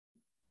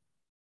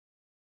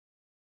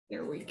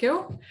There we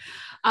go.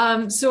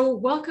 So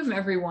welcome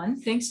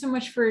everyone. Thanks so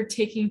much for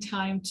taking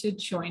time to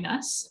join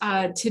us.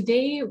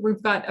 Today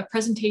we've got a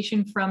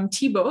presentation from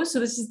Thibaut.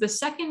 So this is the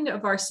second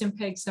of our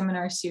SimPEG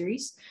Seminar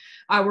series.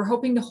 We're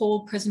hoping to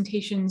hold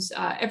presentations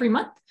every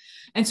month.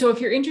 And so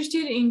if you're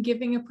interested in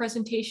giving a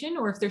presentation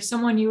or if there's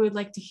someone you would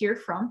like to hear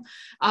from,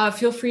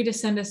 feel free to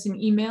send us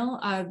an email.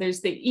 There's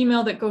the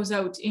email that goes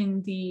out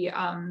in the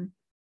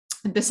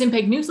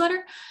SimPEG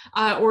newsletter,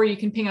 or you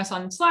can ping us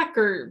on Slack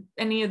or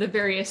any of the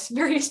various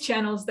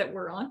channels that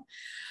we're on.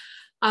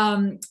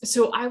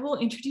 So I will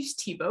introduce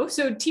Thibaut.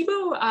 So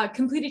Thibaut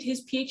completed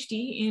his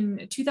PhD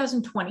in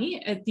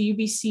 2020 at the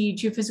UBC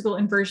Geophysical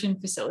Inversion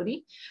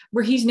facility,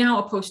 where he's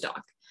now a postdoc.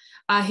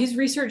 His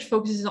research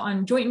focuses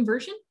on joint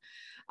inversion,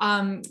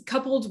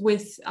 coupled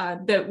with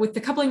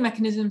the coupling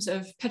mechanisms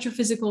of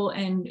petrophysical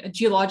and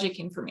geologic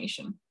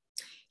information.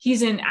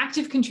 He's an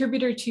active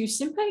contributor to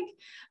SimPEG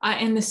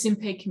and the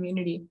SimPEG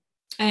community.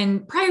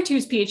 And prior to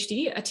his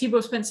PhD,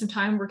 Thibaut spent some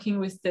time working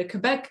with the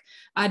Quebec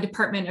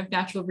Department of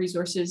Natural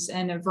Resources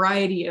and a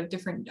variety of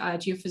different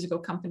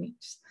geophysical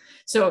companies.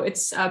 So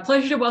it's a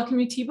pleasure to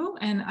welcome you, Thibaut,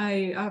 and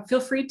I feel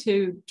free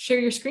to share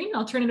your screen.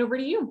 I'll turn it over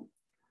to you.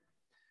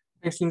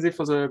 Thanks, Lindsay,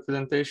 for the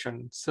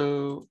presentation.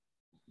 So,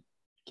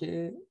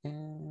 okay,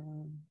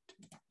 and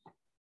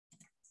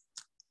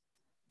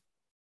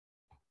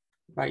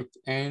right,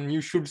 and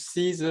you should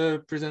see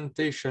the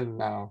presentation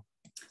now.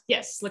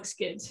 Yes, looks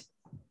good.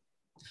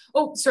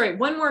 Oh, sorry,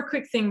 one more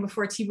quick thing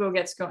before Thibaut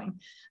gets going.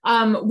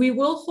 We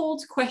will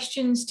hold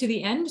questions to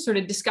the end, sort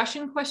of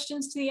discussion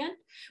questions to the end.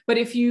 But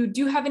if you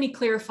do have any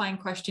clarifying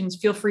questions,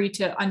 feel free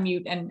to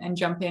unmute and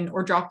jump in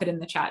or drop it in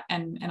the chat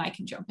and I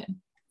can jump in.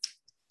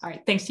 All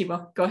right, thanks,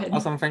 Thibaut. Go ahead.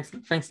 Awesome,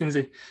 thanks,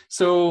 Lindsay.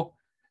 So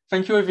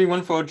thank you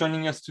everyone for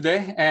joining us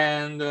today.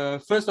 And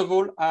first of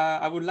all,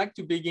 I would like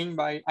to begin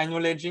by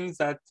acknowledging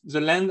that the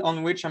land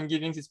on which I'm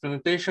giving this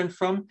presentation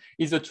from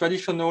is the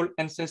traditional,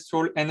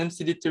 ancestral, and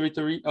unceded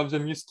territory of the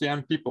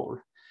Musqueam people.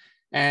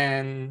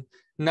 And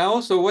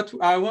now, so what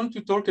I want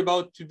to talk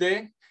about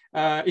today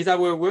is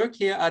our work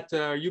here at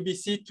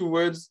UBC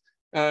towards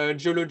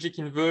geologic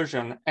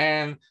inversion.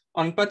 And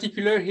in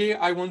particular here,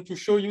 I want to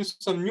show you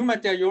some new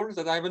materials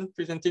that I haven't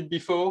presented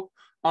before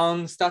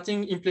on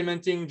starting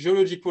implementing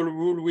geological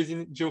rule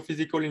within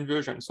geophysical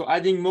inversion. So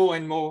adding more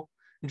and more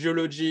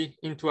geology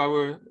into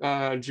our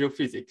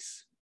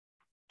geophysics.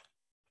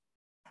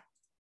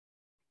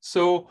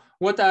 So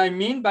what I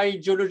mean by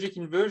geologic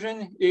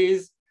inversion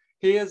is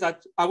here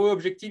that our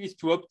objective is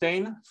to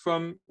obtain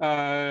from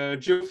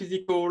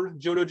geophysical,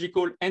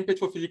 geological, and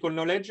petrophysical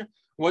knowledge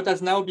what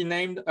has now been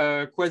named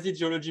a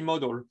quasi-geology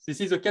model.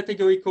 This is a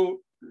categorical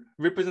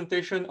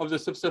representation of the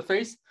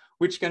subsurface,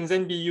 which can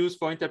then be used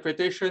for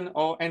interpretation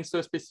or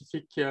answer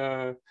specific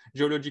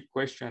geologic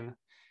question.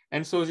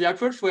 And so the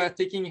approach we are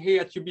taking here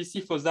at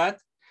UBC for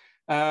that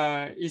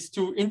is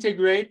to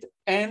integrate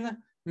and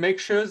make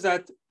sure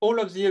that all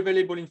of the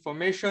available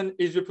information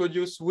is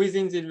reproduced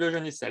within the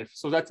inversion itself.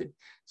 So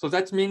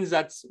that means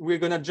that we're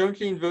going to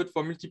jointly invert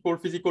for multiple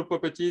physical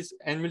properties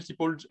and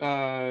multiple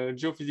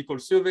geophysical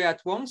survey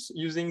at once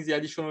using the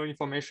additional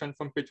information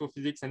from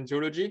petrophysics and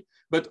geology,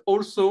 but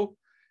also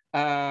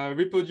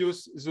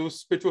reproduce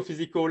those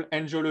petrophysical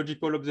and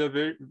geological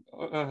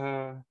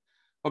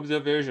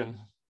observation.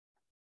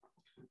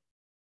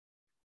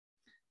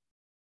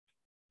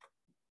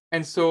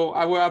 And so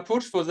our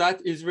approach for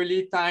that is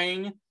really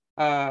tying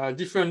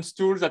different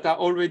tools that are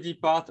already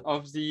part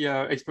of the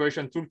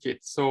exploration toolkit.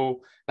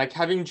 So like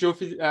having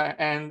geophysics,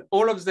 and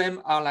all of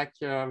them are like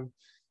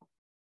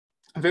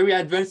very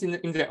advanced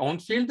in their own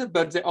field,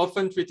 but they're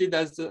often treated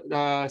as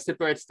a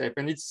separate step.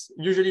 And it's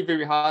usually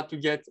very hard to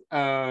get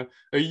a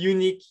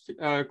unique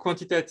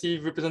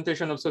quantitative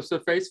representation of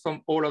subsurface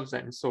from all of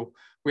them. So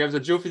we have the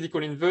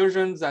geophysical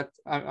inversions that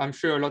I'm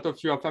sure a lot of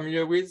you are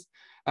familiar with.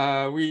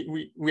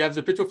 We have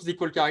the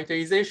petrophysical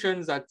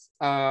characterization that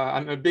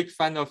I'm a big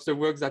fan of the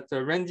work that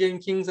Randy and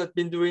Kings have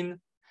been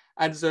doing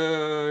at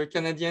the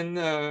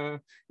Canadian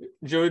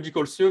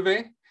Geological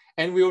Survey.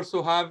 And we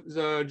also have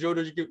the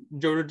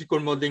geological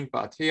modeling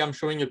part. Here I'm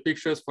showing you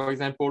pictures, for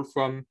example,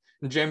 from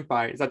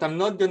GeoSci that I'm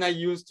not gonna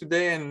use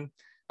today, and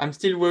I'm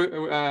still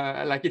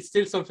like it's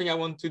still something I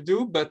want to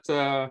do, but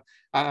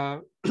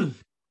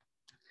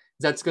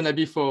that's gonna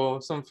be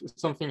for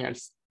something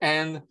else.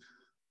 And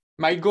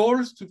my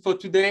goals for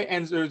today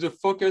and the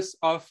focus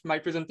of my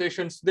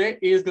presentations today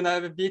is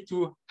gonna be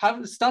to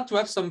start to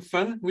have some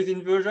fun with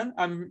inversion.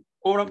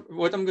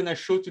 What I'm gonna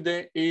show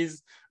today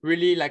is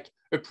really like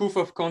a proof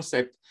of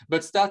concept,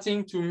 but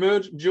starting to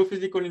merge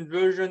geophysical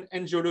inversion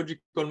and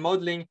geological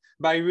modeling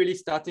by really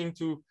starting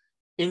to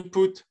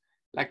input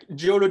like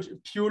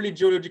purely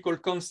geological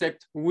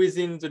concept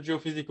within the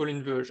geophysical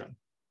inversion.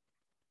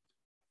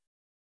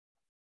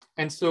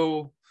 And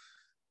so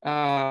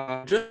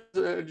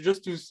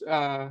just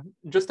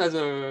as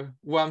a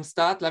warm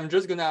start, I'm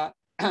just gonna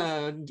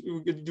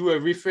do a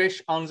refresh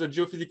on the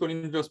geophysical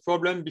inverse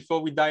problem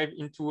before we dive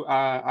into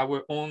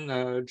our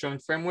own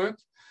joint framework.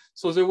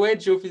 So the way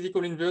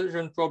geophysical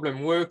inversion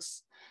problem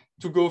works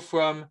to go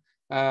from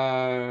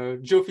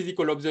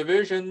geophysical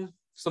observation,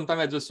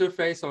 sometimes at the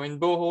surface or in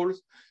boreholes,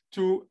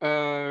 to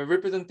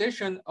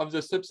representation of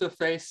the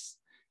subsurface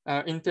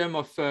in terms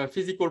of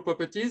physical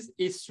properties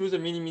is through the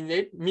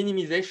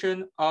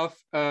minimization of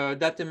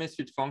data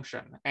misfit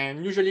function.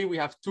 And usually we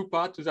have two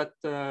parts to that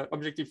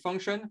objective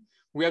function.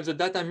 We have the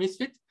data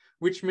misfit,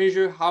 which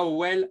measure how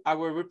well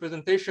our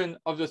representation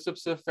of the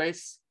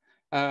subsurface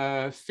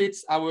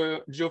fits our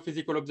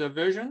geophysical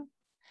observation.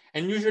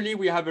 And usually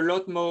we have a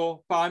lot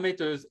more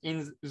parameters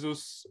in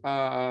those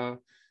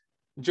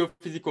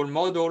geophysical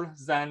model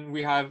than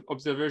we have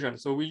observation.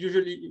 So we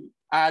usually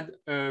add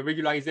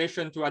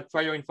regularization to add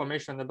prior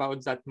information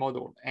about that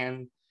model.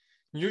 And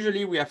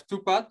usually we have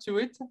two parts to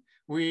it.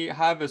 We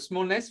have a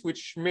smallness,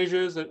 which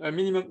measures a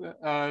minimum,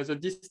 the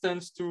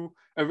distance to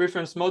a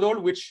reference model,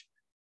 which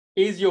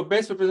is your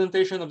best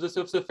representation of the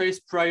subsurface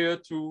prior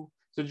to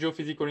the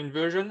geophysical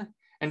inversion.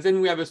 And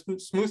then we have a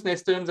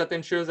smoothness term that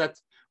ensures that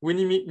we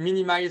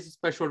minimize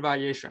spatial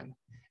variation.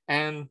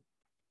 And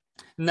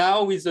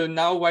now with the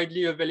now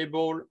widely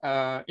available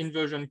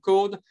inversion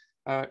code,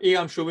 here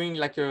I'm showing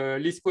like a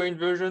least square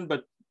inversion,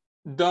 but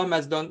DOM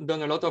has done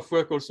a lot of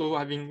work also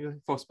having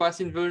for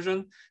sparse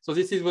inversion. So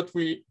this is what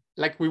we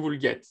will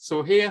get.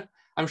 So here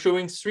I'm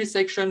showing 3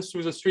 sections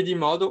through the 3D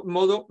model,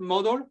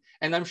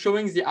 and I'm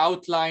showing the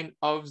outline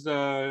of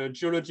the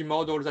geology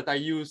model that I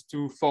use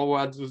to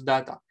forward those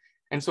data.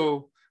 And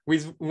so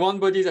with one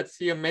body that's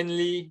here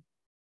mainly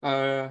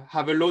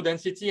have a low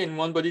density and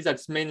one body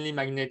that's mainly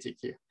magnetic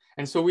here.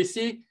 And so we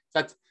see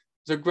that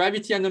the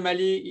gravity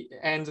anomaly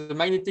and the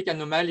magnetic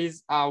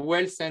anomalies are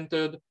well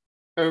centered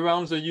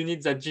around the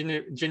units that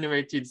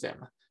generated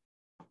them.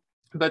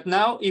 But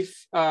now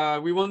if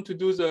we want to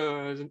do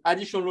the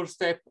additional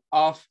step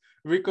of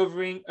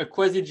recovering a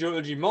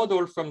quasi-geology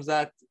model from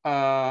that,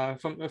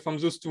 from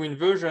those two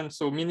inversions,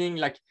 so meaning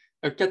like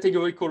a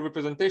categorical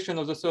representation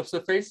of the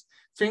subsurface,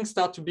 things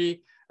start to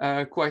be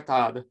quite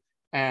hard.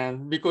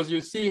 And because you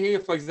see here,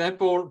 for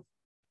example,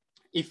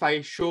 if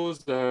I show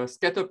the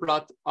scatter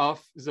plot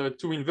of the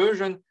two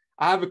inversion,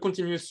 I have a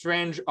continuous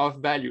range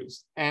of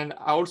values. And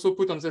I also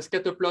put on the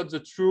scatter plot the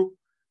true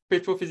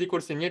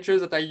petrophysical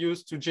signatures that I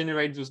use to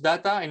generate those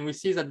data. And we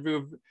see that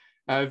we're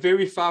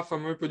very far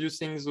from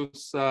reproducing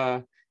those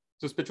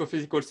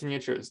petrophysical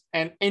signatures.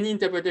 And any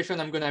interpretation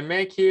I'm gonna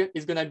make here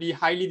is gonna be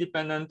highly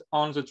dependent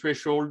on the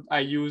threshold I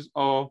use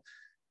or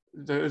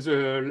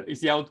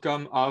the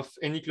outcome of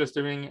any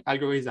clustering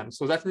algorithm.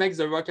 So that makes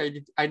the rock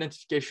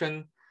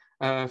identification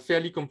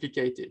fairly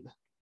complicated.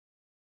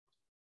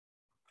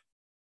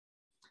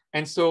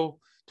 And so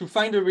to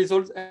find the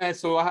results,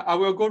 so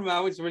our goal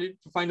now is really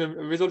to find a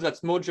result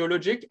that's more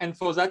geologic. And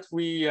for that,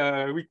 we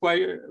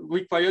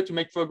require to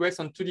make progress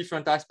on 2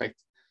 different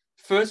aspects.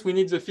 First, we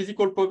need the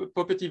physical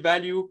property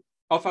value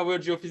of our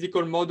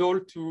geophysical model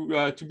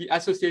to be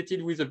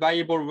associated with a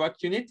variable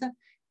rock unit.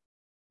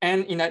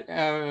 And in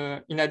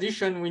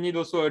addition, we need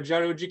also a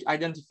geologic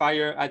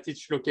identifier at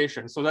each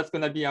location. So that's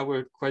going to be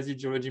our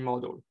quasi-geology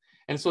model.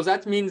 And so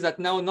that means that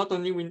now not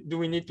only do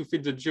we need to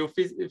fit the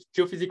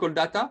geophysical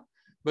data,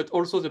 but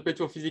also the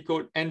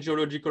petrophysical and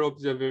geological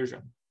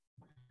observation.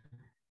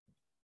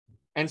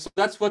 And so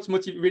that's what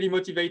really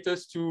motivates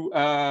us to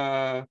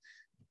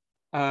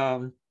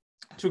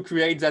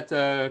create that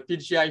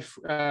PGI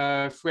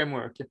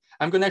framework.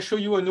 I'm going to show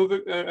you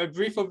a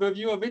brief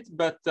overview of it,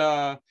 but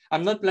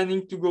I'm not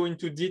planning to go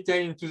into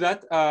detail into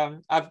that.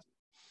 I've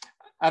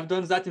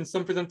done that in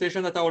some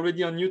presentation that are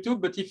already on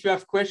YouTube, but if you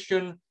have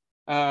questions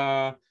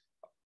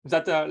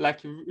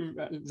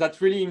that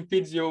really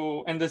impedes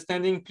your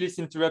understanding, please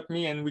interrupt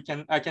me, and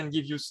I can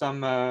give you some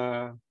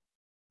more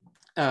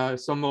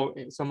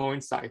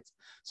insight.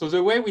 So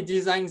the way we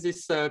design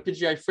this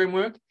PGI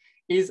framework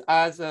is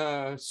as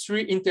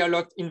 3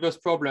 interlocked inverse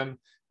problem.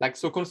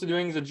 So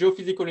considering the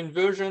geophysical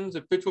inversion,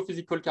 the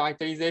petrophysical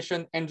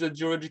characterization, and the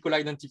geological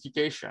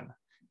identification.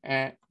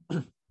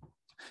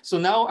 So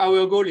now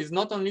our goal is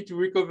not only to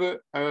recover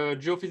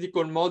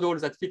geophysical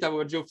models that fit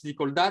our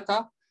geophysical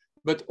data,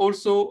 but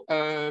also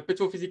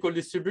petrophysical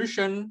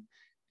distribution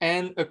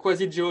and a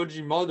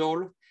quasi-geology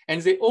model.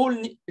 And they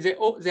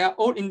are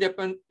all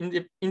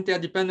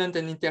interdependent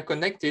and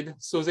interconnected.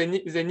 So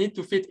they need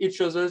to fit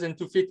each other and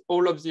to fit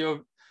all of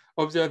the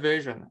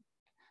observation.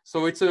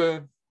 So it's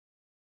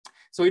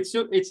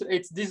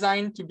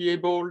designed to be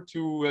able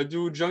to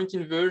do joint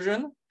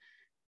inversion.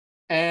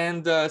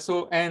 And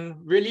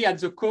really at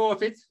the core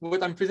of it,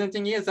 what I'm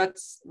presenting here,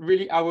 that's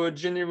really our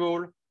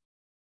general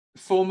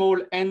formal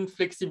and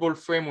flexible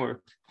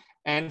framework.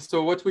 And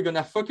so what we're going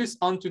to focus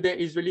on today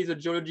is really the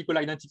geological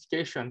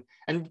identification.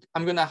 And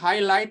I'm going to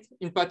highlight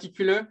in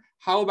particular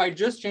how by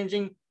just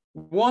changing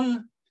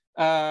one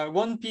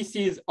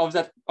pieces of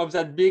that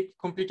big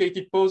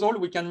complicated puzzle,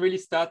 we can really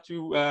start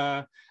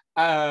to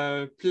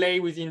play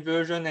with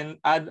inversion and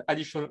add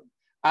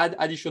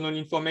additional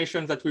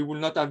information that we will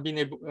not have been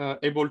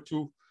able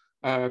to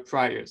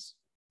prior.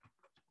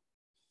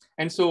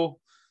 And so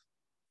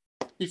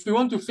if we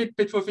want to fit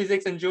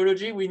petrophysics and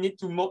geology, we need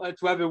to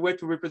have a way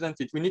to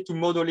represent it. We need to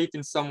model it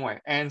in some way.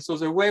 And so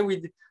the way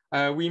we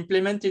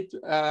implement it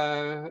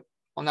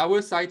on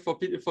our side for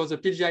the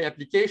PGI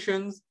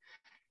applications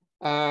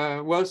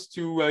was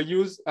to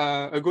use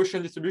a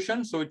Gaussian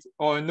distribution,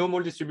 or a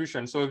normal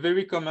distribution, so a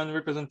very common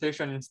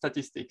representation in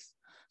statistics.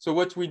 So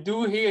what we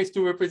do here is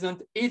to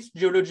represent each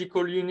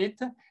geological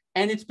unit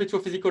and its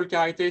petrophysical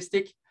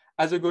characteristic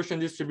as a Gaussian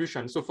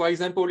distribution. So for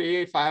example,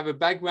 here, if I have a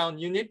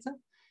background unit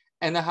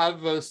and I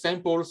have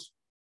samples,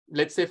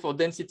 let's say for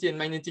density and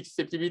magnetic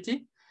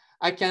susceptibility,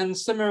 I can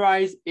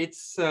summarize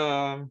its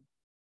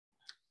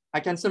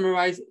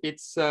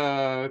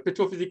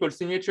petrophysical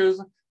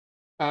signatures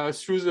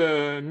through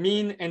the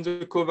mean and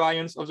the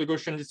covariance of the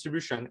Gaussian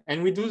distribution.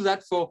 And we do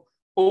that for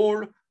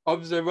all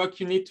of the rock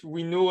unit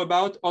we know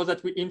about or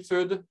that we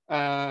inferred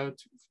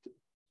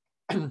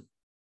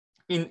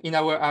in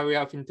our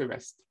area of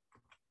interest.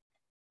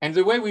 And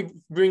the way we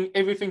bring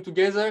everything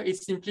together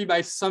is simply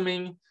by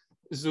summing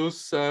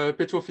those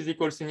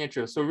petrophysical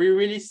signatures. So we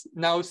really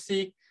now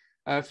see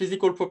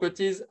physical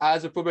properties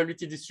as a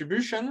probability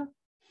distribution.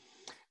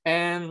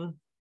 And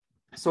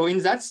so in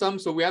that sum,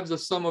 so we have the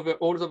sum of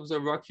all of the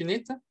rock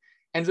unit,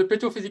 and the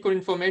petrophysical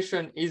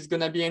information is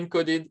going to be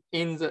encoded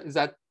in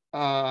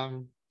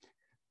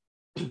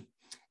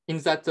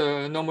that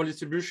normal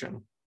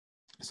distribution.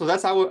 So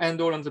that's our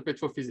handle on the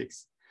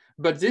petrophysics.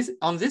 But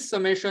on this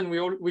summation,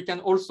 we can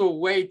also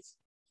weight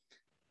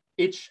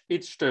each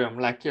term,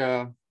 like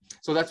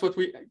so that's what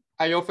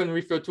I often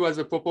refer to as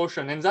a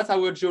proportion, and that's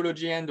our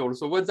geology handle.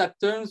 So what that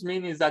terms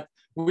mean is that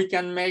we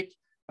can make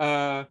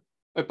a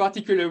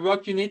particular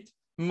rock unit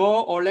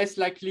more or less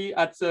likely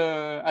at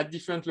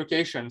different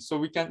locations.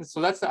 So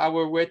that's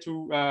our way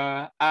to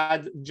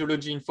add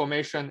geology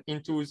information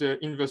into the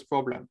inverse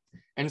problem.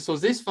 And so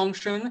this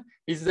function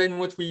is then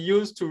what we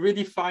use to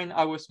redefine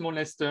our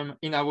smallness term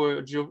in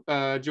our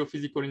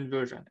geophysical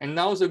inversion. And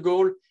now the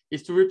goal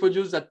is to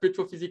reproduce that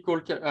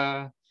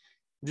petrophysical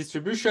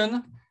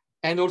distribution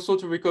and also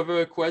to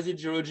recover a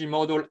quasi-geology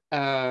model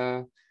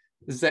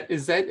Z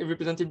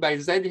represented by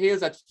Z here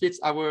that fits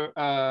our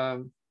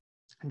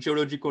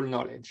geological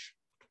knowledge.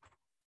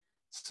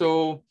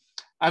 So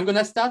I'm going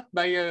to start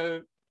by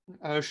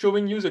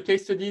showing you the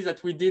case studies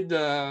that we did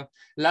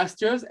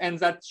last year, and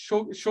that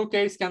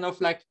showcase kind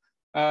of like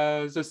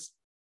most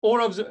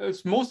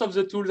of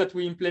the tools that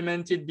we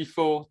implemented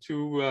before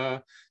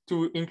to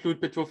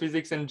include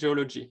petrophysics and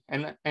geology,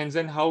 and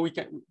then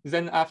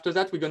after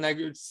that we're going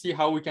to see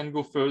how we can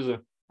go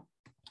further.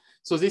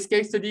 So this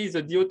case study is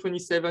a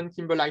DO27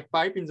 kimberlite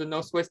pipe in the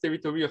Northwest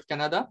Territory of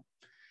Canada.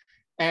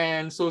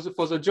 And so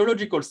for the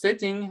geological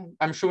setting,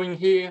 I'm showing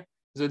here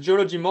the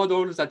geology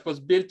model that was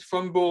built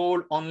from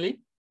borehole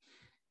only.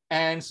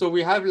 And so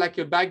we have like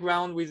a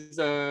background with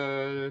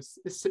a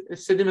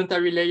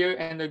sedimentary layer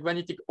and a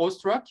granitic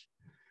host rock.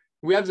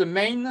 We have the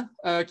main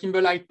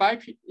kimberlite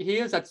pipe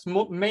here that's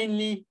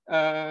mainly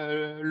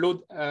have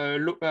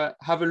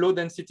a low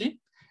density.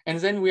 And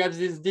then we have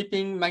this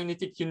dipping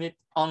magnetic unit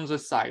on the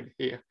side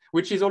here,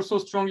 which is also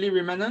strongly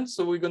remanent.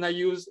 So we're going to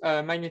use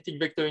magnetic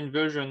vector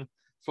inversion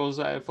for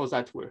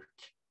that work.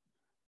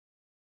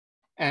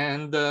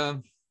 And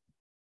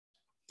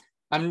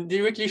I'm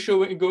directly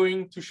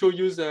going to show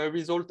you the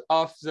result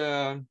of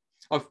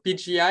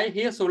PGI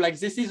here. So like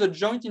this is a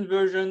joint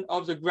inversion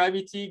of the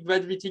gravity,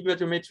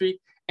 gravimetry,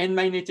 and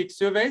magnetic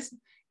surveys.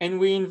 And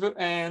we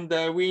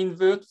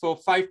invert for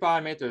 5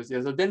 parameters.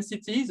 There's the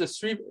density,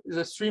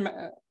 the three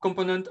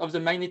component of the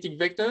magnetic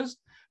vectors,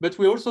 but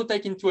we also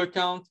take into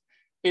account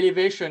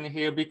elevation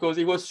here because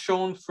it was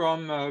shown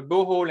from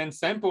borehole and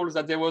samples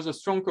that there was a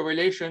strong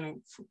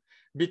correlation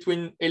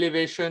between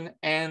elevation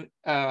and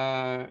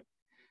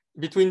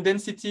between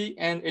density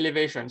and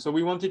elevation. So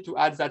we wanted to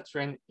add that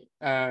trend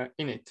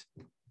in it.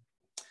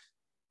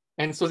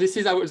 And so this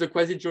is the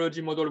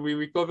quasi-geology model we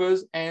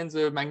recovers, and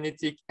the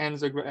magnetic and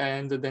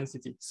the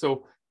density.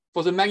 So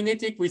for the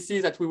magnetic, we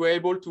see that we were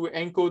able to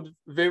encode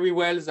very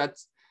well that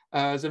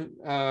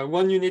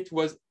one unit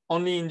was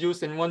only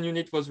induced and one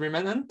unit was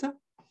remanent.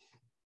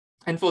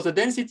 And for the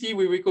density,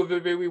 we recover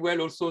very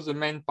well also the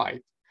main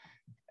pipe.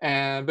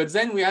 But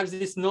then we have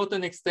this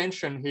Norton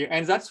extension here,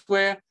 and that's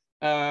where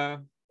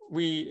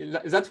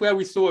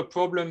we saw a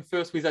problem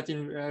first with that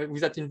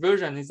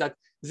inversion, is that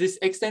this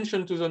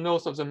extension to the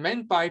north of the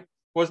main pipe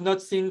was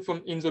not seen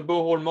in the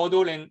borehole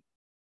model and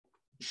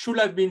should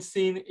have been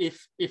seen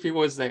if it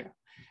was there.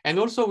 And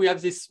also we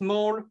have this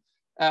smooth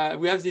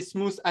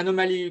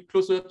anomaly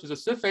closer to the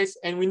surface,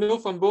 and we know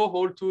from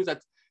borehole too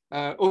that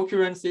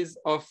occurrences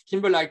of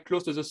kimberlite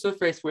close to the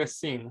surface were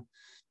seen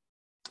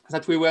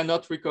that we were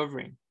not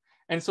recovering.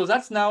 And so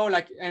that's now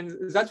and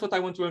that's what I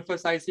want to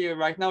emphasize here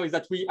right now, is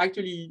that we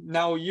actually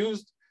now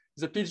used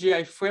the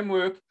PGI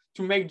framework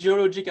to make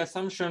geologic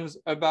assumptions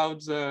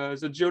about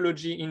the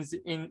geology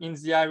in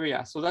the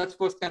area. So that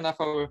was kind of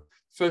our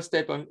first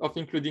step of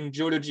including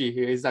geology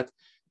here, is that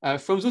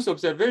from this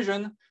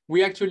observation,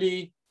 we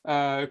actually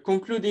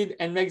concluded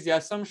and make the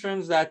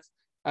assumptions that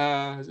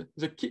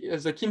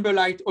the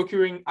kimberlite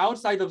occurring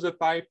outside of the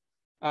pipe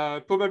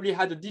probably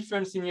had a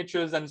different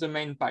signature than the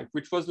main pipe,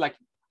 which was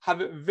have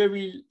a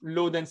very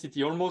low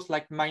density, almost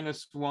like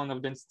 -1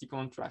 of density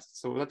contrast.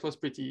 So that was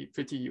pretty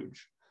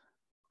huge.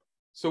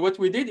 So what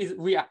we did is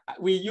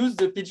we used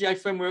the PGI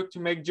framework to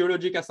make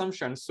geologic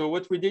assumptions. So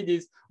what we did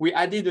is we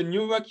added a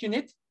new rock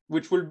unit,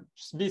 which will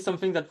be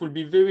something that will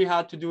be very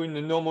hard to do in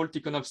a normal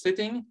Tikhonov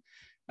setting.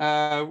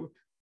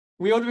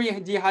 We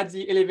already had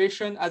the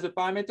elevation as a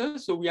parameter,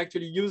 so we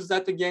actually used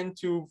that again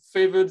to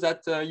favor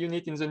that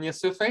unit in the near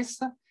surface.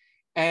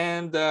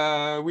 And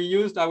we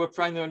used our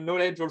prior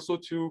knowledge also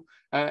to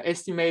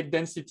estimate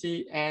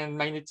density and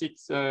magnetic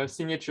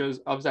signatures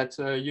of that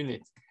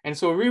unit. And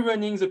so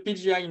rerunning the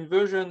PGI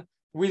inversion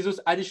with those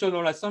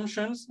additional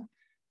assumptions,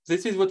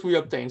 this is what we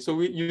obtained. So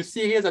you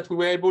see here that we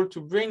were able to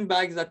bring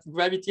back that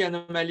gravity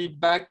anomaly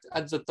back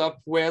at the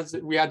top where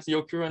we had the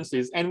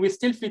occurrences. And we're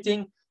still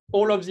fitting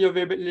all of the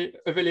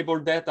available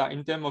data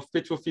in terms of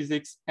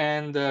petrophysics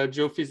and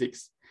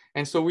geophysics.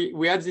 And so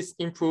we had this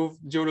improved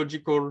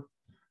geological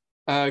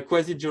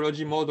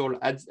quasi-geology model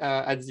at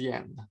the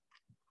end.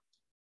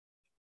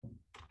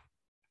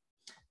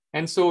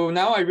 And so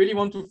now I really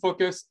want to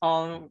focus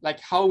on like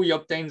how we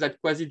obtain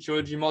that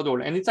quasi-geology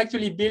model. And it's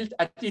actually built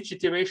at each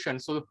iteration.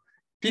 So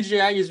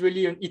PGI is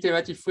really an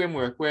iterative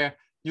framework where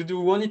you do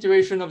one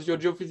iteration of your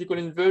geophysical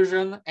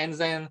inversion, and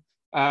then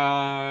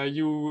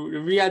you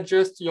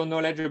readjust your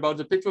knowledge about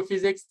the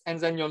petrophysics and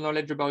then your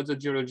knowledge about the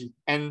geology.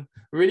 And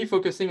really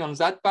focusing on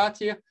that part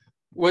here,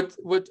 what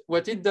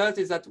it does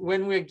is that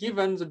when we're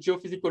given the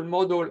geophysical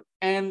model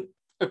and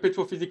a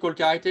petrophysical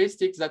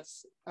characteristic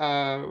that's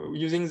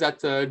using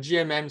that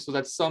GMM, so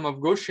that sum of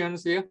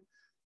Gaussians here,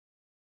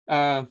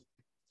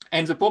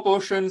 and the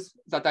proportions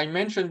that I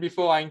mentioned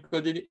before are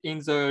encoded in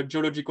the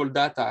geological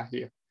data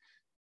here.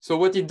 So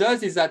what it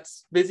does is that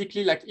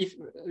basically, like if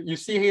you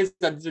see here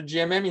that the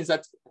GMM is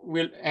that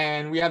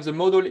and we have the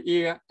model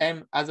here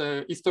M as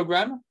a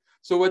histogram.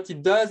 So what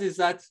it does is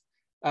that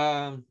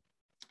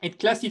it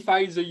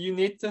classifies the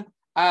unit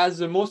as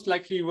the most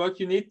likely rock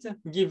unit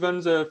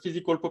given the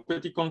physical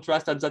property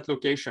contrast at that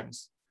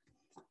locations.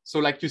 So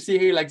like you see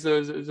here, like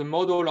the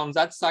model on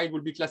that side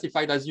will be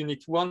classified as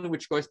unit 1,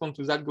 which corresponds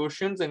to that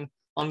Gaussians. And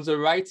on the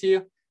right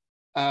here,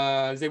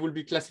 they will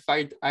be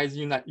classified as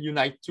unit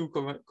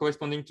 2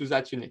 corresponding to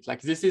that unit.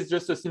 Like this is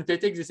just a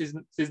synthetic.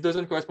 This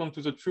doesn't correspond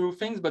to the true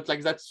things, but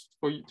like that's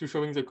for you to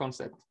showing the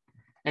concept.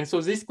 And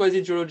so this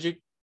quasi-geologic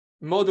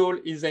model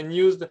is then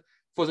used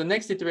for the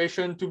next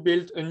iteration to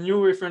build a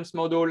new reference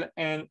model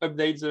and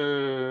update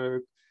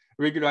the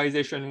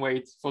regularization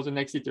weight for the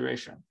next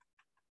iteration.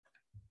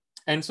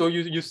 And so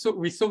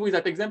we saw with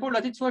that example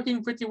that it's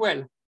working pretty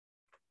well.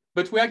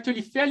 But we're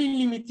actually fairly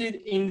limited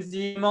in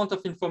the amount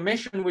of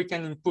information we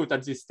can input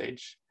at this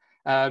stage.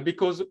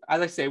 Because,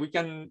 as I say, we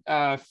can,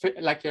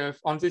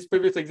 on this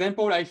previous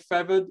example, I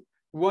favored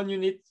one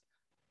unit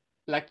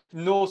like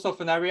north of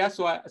an area,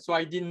 so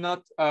I did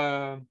not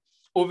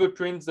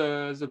overprint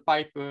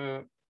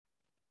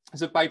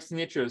the pipe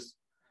signatures.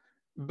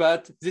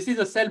 But this is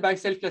a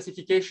cell-by-cell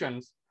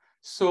classification.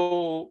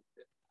 So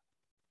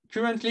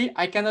currently,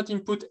 I cannot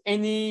input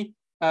any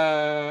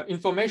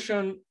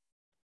information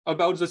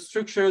about the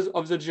structures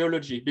of the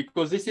geology,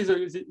 because this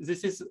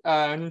is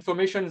an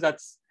information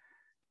that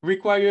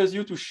requires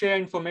you to share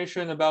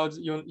information about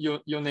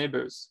your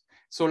neighbors.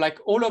 So like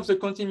all of the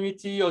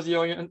continuity or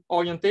the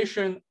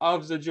orientation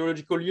of the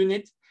geological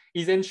unit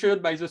is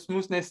ensured by the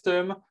smoothness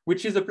term,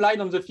 which is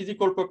applied on the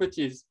physical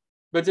properties.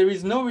 But there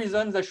is no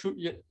reason that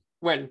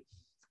well,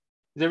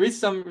 there is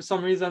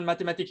some reason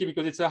mathematically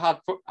because it's a hard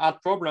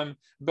problem,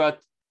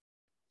 but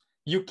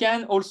you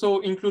can also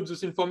include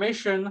this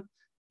information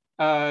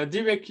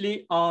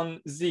directly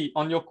on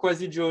your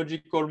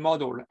quasi-geological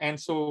model. And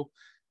so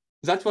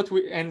that's what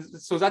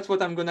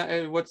I'm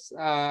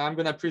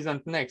gonna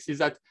present next, is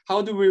that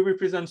how do we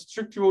represent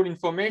structural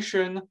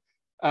information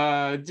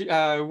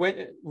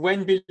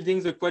when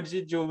building the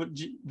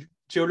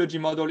quasi-geology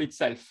model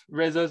itself,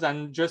 rather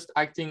than just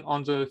acting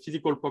on the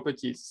physical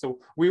properties. So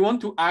we want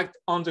to act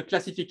on the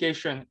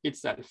classification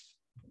itself.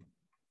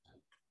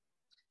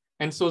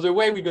 And so the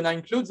way we're gonna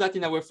include that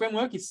in our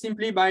framework is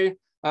simply by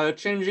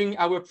changing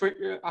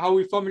how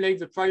we formulate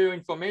the prior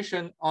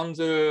information on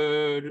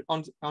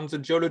the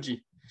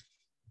geology.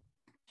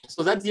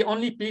 So that's the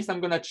only piece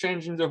I'm going to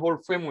change in the whole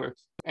framework,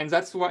 and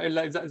that's why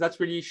that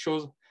really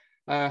shows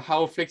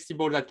how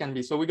flexible that can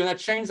be. So we're going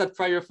to change that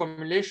prior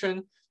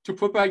formulation to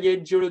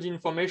propagate geology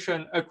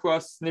information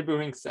across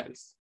neighboring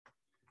cells.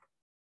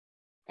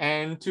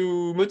 And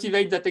to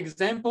motivate that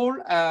example,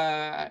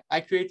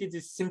 I created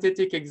this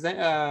synthetic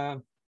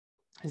example.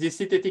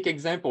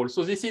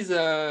 So this is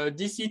a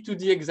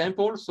DC2D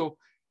example. So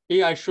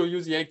here I show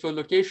you the electrode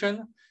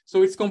location.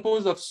 So it's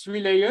composed of 3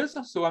 layers.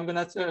 So I'm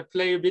going to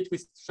play a bit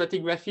with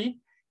stratigraphy.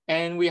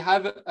 And we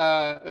have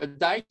a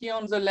dike here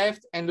on the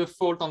left and a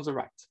fault on the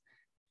right.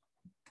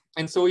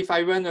 And so if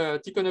I run a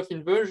Tikhonov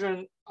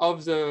inversion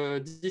of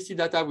the DC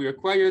data we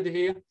acquired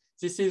here,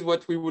 this is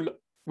what we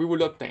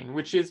will obtain,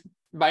 which is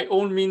by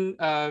all means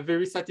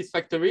very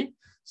satisfactory.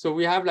 So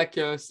we have like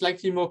a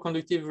slightly more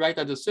conductive right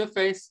at the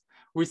surface.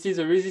 We see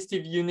the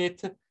resistive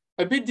unit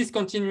a bit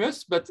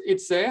discontinuous, but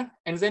it's there.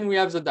 And then we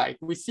have the dike.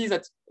 We see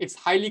that it's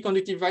highly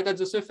conductive right at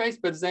the surface,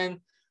 but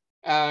then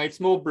it's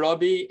more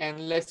blobby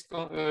and less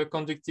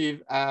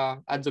conductive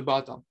at the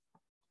bottom.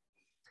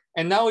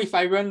 And now if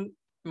I run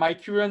my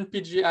current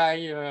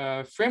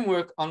PGI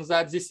framework on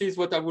that, this is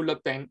what I will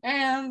obtain.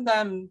 And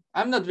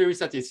I'm not very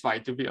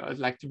satisfied, to be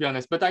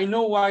honest, but I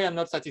know why I'm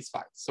not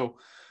satisfied. So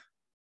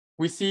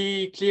we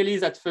see clearly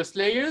that first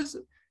layers,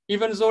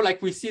 even though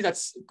like we see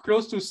that's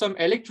close to some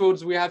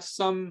electrodes, we have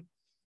some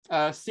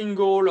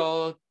single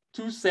or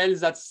two cells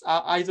that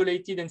are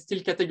isolated and still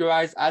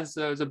categorized as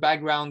the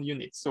background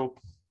unit. So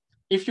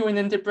if you're in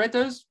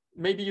interpreters,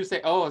 maybe you say,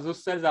 oh,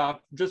 those cells are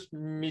just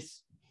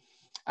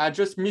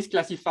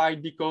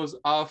misclassified because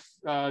of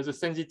the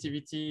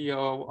sensitivity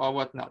or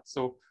whatnot.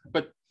 So,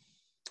 but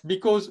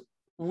because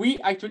we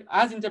actually,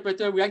 as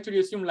interpreter, we actually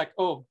assume like,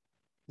 oh,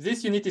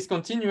 this unit is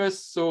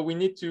continuous, so we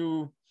need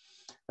to,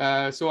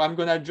 so I'm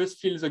gonna just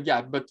fill the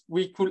gap, but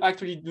we could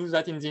actually do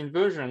that in the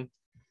inversion.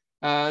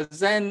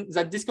 Then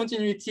that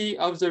discontinuity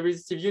of the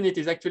resistive unit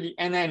is actually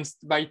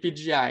enhanced by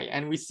PGI,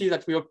 and we see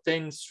that we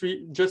obtain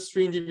just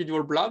three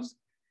individual blobs.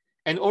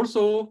 And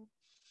also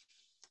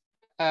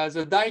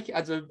the dike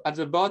at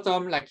the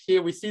bottom, like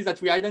here, we see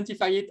that we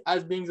identify it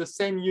as being the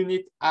same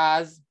unit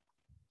as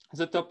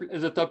the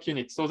top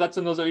unit. So that's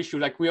another issue.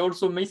 Like we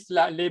also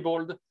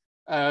mislabeled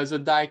the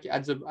dike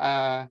at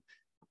the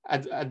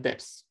at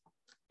depth.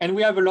 And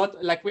we have a lot,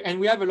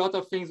 we have a lot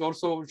of things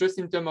also just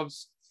in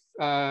terms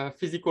of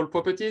physical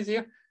properties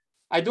here.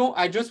 I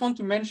just want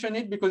to mention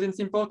it because it's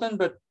important,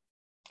 but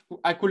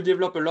I could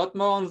develop a lot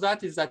more on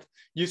that. Is that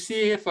you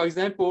see here, for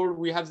example,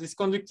 we have this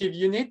conductive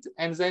unit,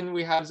 and then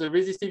we have the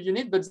resistive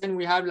unit, but then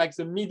we have like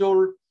the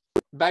middle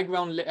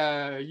background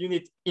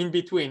unit in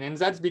between. And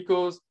that's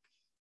because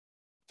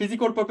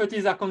physical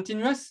properties are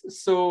continuous.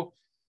 So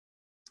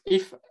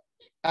if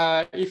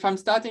I'm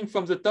starting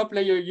from the top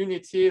layer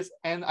unit here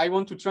and I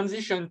want to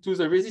transition to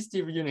the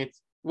resistive unit,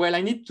 well,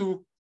 I need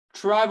to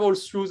travel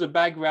through the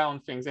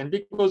background things. And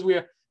because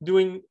we're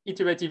doing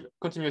iterative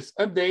continuous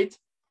update,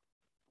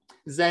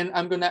 then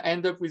I'm going to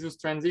end up with this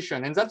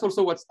transition. And that's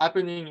also what's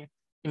happening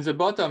in the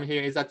bottom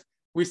here, is that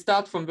we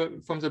start from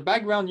the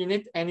background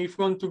unit, and if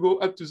we want to go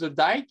up to the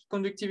dike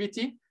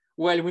conductivity,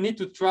 well, we need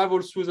to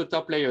travel through the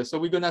top layer. So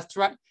we're going to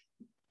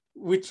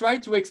try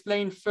to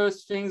explain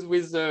first things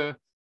with the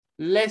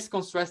less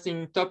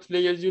contrasting top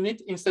layers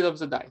unit instead of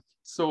the dike.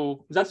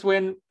 So that's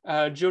when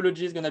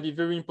geology is going to be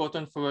very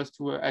important for us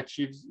to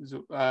achieve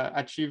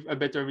a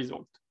better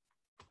result.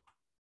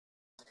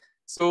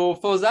 So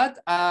for that,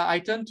 I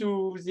turn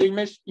to the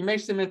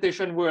image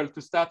segmentation world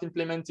to start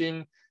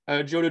implementing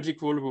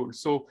geological rules.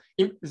 So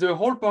the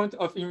whole point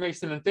of image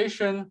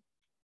segmentation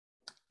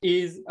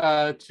is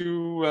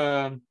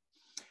to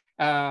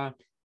add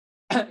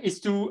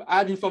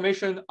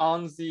information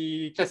on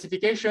the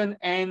classification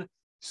and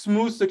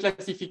smooth the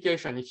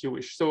classification, if you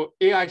wish. So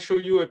here I show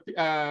you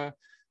a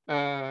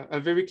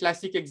very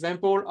classic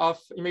example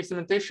of image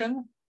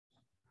segmentation.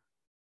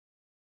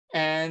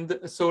 And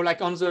so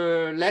like on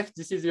the left,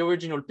 this is the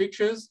original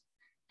pictures.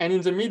 And in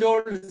the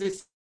middle,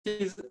 this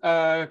is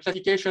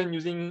classification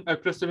using a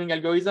clustering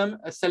algorithm,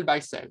 cell by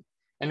cell.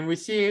 And we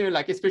see here,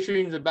 like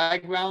especially in the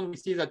background, we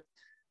see that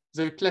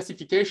the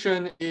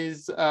classification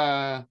is,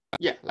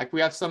 like we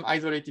have some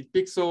isolated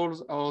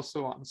pixels or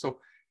so on. So,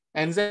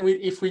 and then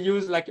if we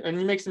use like an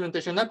image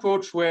segmentation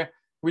approach where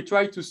we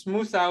try to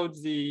smooth out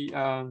the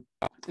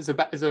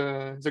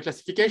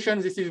classification,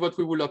 this is what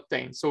we will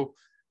obtain. So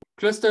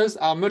clusters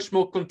are much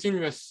more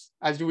continuous,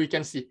 as we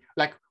can see.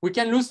 Like we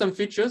can lose some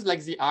features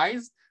like the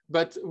eyes,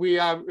 but we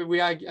are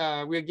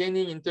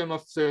gaining in terms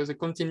of the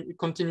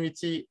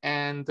continuity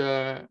and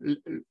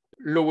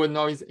lower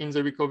noise in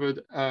the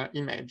recovered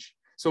image.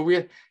 So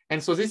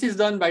so this is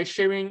done by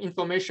sharing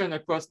information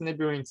across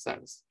neighboring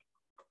cells.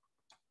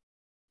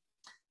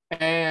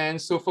 And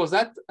so for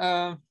that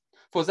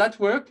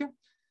work,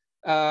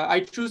 I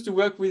choose to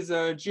work with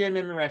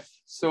GMMRF.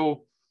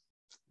 So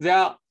there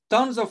are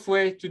tons of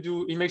ways to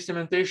do image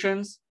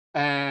segmentations,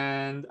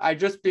 and I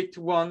just picked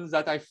one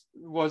that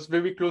was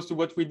very close to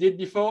what we did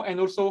before, and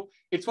also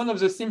it's one of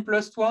the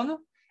simplest one.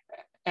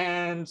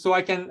 And so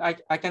I can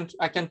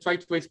try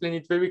to explain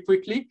it very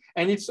quickly,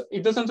 and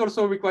it doesn't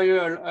also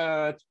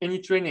require any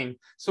training.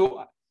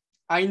 So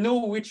I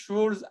know which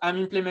rules I'm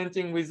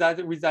implementing with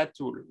that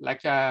tool.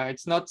 Like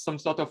it's not some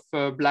sort of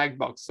black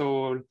box.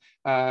 So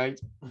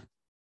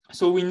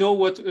we know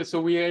what.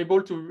 So we are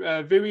able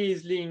to very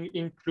easily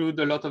include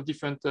a lot of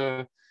different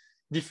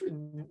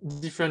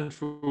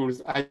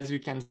rules, as you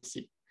can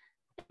see.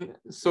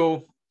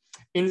 So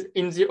in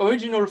the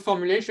original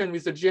formulation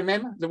with the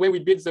GMM, the way we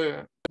built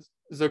the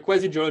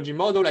quasi-geology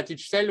model at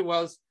each cell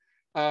was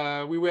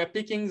we were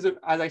picking,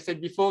 as I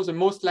said before, the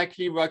most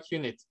likely rock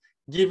unit,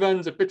 given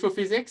the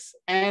petrophysics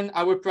and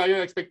our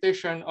prior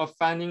expectation of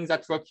finding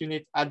that rock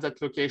unit at that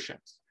location.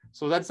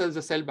 So that's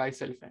the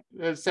cell-by-cell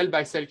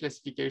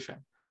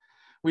classification.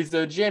 With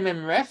the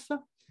GMMRF,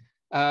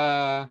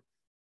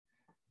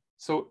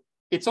 so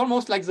it's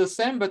almost like the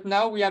same, but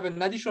now we have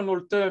an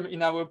additional term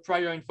in our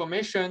prior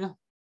information,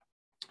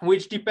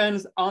 which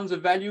depends on the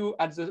value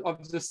of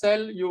the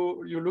cell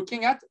you're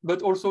looking at,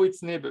 but also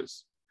its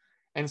neighbors.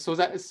 And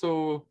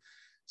so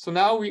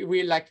now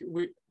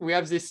we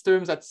have this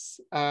term that's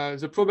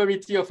the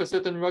probability of a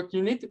certain rock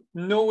unit,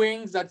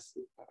 knowing that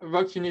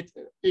rock unit,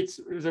 it's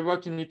the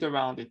rock unit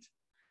around it.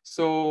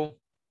 So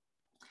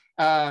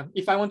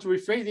if I want to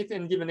rephrase it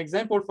and give an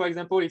example, for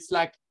example, it's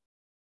like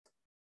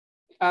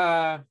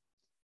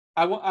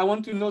I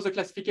want to know the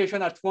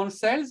classification at one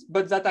cells,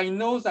 but that I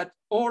know that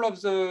all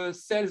of the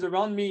cells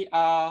around me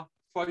are,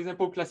 for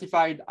example,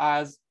 classified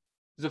as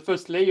the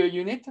first layer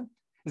unit,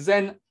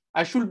 then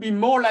I should be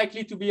more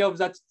likely to be of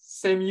that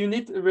same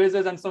unit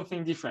rather than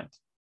something different.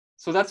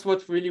 So that's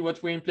what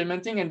we're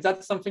implementing, and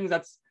that's something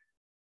that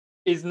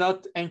is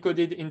not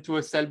encoded into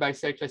a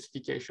cell-by-cell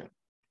classification.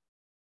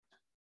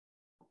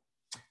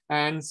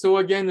 And so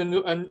again,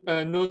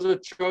 another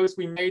choice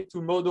we made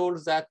to model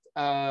that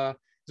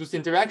this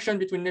interaction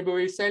between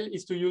neighboring cells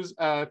is to use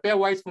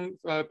pairwise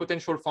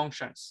potential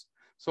functions.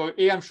 So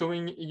here I'm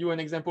showing you an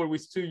example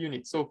with 2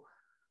 units. So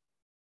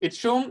it's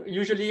shown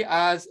usually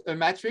as a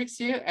matrix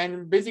here,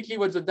 and basically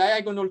what the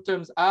diagonal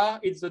terms are,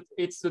 it's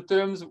the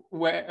terms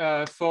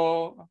where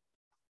for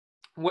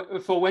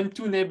when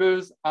 2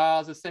 neighbors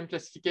are the same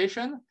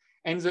classification,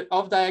 and the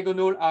off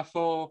diagonal are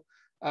for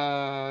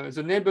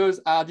the neighbors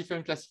are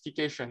different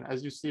classification,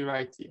 as you see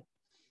right here.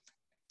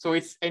 So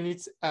it's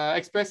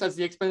expressed as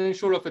the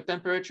exponential of the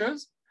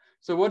temperatures.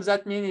 So what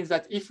that means is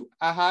that if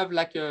I have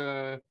like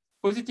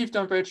positive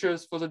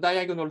temperatures for the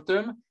diagonal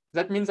term,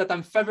 that means that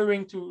I'm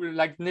favoring to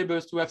like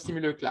neighbors to have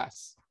similar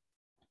class.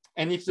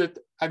 And if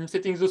I'm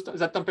setting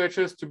that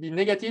temperatures to be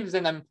negative,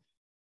 then I'm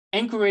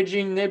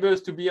encouraging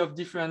neighbors to be of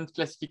different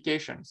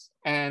classifications.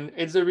 And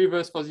it's the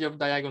reverse for the off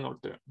diagonal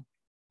term.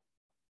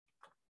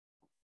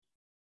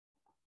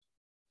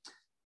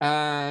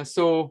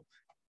 So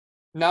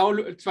now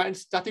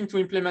starting to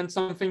implement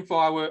something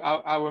for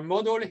our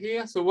model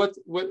here. So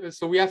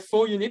so we have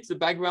 4 units: the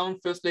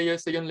background, first layer,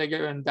 second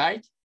layer, and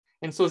dike.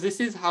 And so this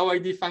is how I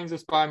define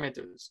those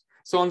parameters.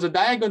 So on the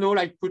diagonal,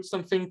 I put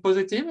something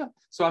positive.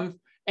 So I'm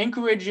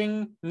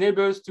encouraging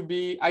neighbors to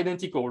be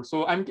identical.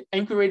 So I'm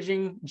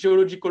encouraging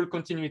geological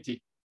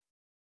continuity.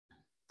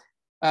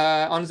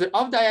 On the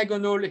off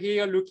diagonal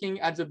here, looking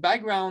at the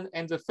background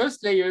and the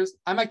first layers,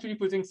 I'm actually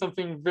putting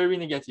something very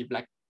negative,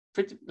 like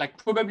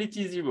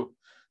probability 0.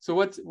 So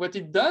what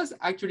it does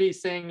actually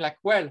is saying like,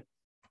 well,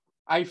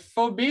 I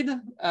forbid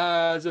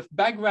the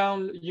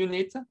background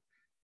unit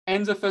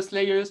and the first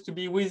layers to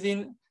be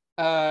within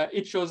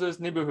each other's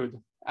neighborhood.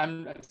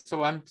 I'm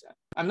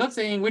not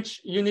saying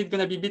which unit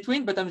gonna be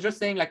between, but I'm just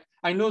saying like,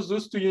 I know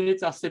those 2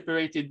 units are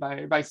separated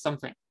by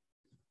something.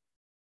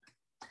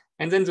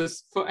 And then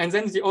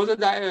the other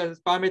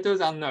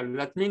parameters are null.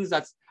 That means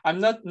that I'm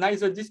not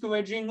neither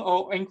discouraging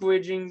or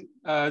encouraging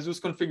those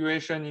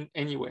configuration in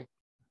any way.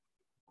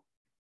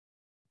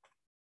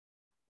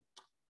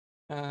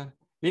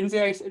 Lindsay,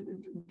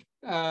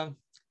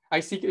 I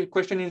see a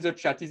question in the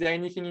chat. Is there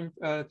anything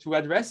to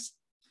address?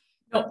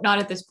 No, not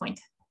at this point.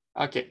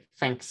 Okay,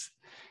 thanks.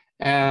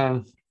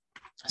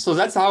 So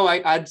that's how I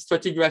add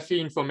stratigraphy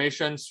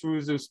information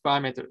through those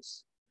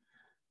parameters.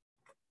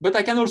 But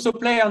I can also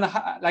play on,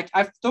 like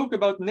I've talked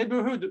about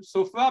neighborhood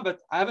so far, but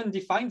I haven't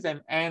defined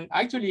them. And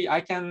actually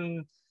I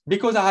can,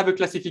 because I have a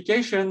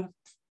classification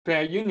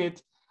per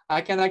unit,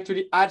 I can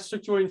actually add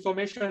structural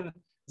information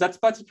that's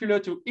particular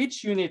to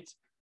each unit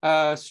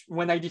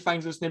when I define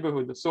those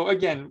neighborhoods. So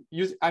again,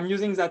 I'm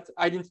using that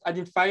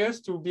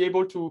identifiers to be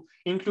able to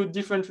include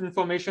different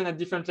information at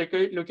different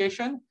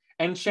location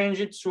and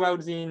change it throughout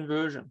the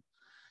inversion.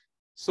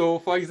 So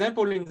for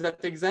example, in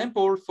that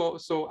example,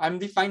 so I'm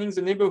defining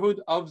the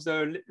neighborhood of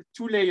the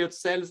 2 layered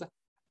cells,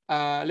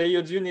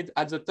 layered unit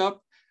at the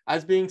top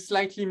as being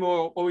slightly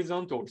more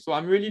horizontal. So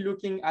I'm really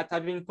looking at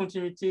having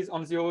continuities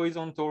on the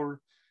horizontal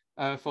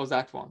for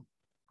that one.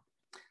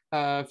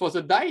 For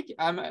the dike,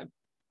 I'm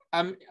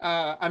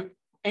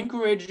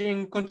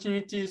encouraging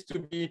continuities to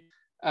be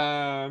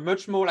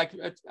much more like,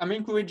 I'm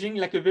encouraging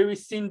like a very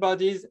thin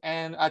bodies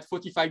and at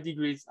 45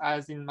 degrees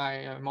as in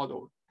my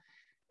model.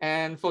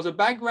 And for the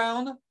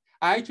background,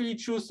 I actually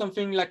choose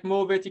something like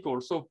more vertical.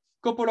 So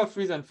a couple of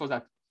reasons for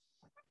that.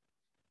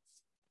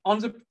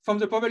 From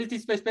the probability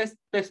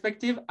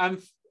perspective, I'm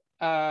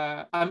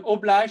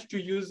obliged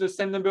to use the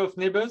same number of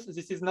neighbors.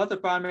 This is not a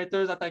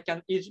parameter that I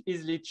can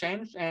easily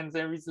change. And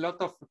there is a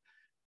lot of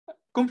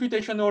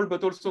computational,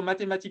 but also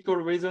mathematical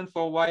reason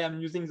for why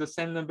I'm using the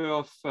same number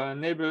of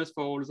neighbors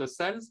for all the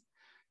cells.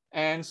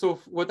 And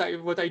so what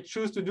I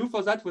choose to do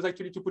for that was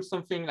actually to put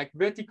something like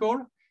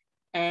vertical.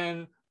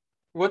 And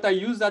what I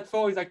use that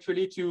for is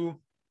actually to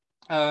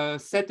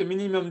set a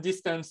minimum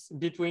distance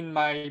between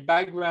my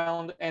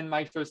background and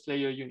my first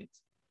layer unit.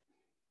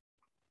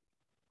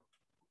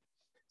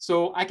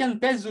 So I can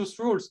test those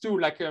rules too,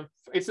 like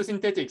it's a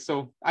synthetic.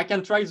 So I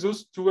can try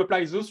to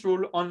apply those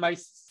rules on my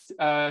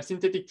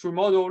synthetic true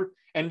model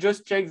and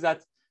just check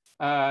that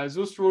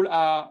those rules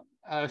are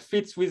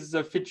fits with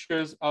the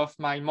features of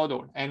my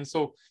model. And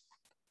so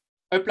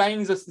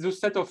applying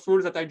those set of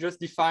rules that I just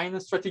defined,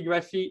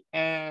 stratigraphy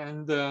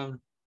and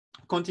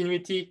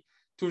continuity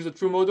to the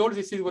true model,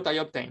 this is what I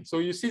obtain. So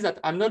you see that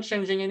I'm not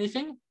changing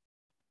anything,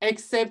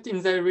 except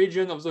in the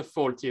region of the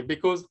fault here,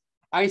 because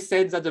I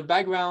said that the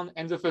background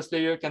and the first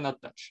layer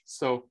cannot touch.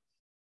 So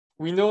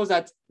we know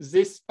that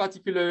this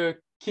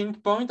particular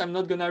kink point, I'm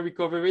not gonna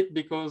recover it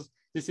because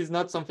this is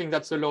not something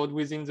that's allowed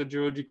within the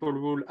geological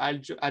rule I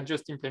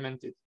just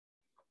implemented.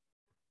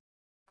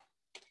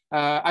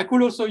 I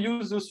could also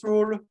use this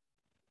rule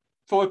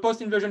for a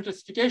post-inversion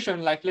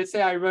classification. Like, let's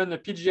say I run a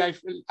PGI,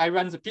 I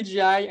run the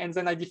PGI, and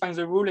then I define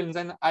the rule, and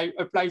then I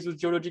apply the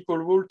geological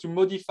rule to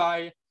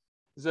modify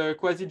the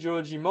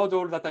quasi-geology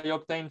model that I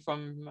obtained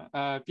from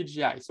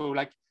PGI. So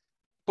like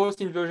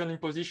post-inversion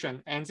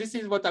imposition. And this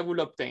is what I will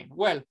obtain.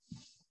 Well,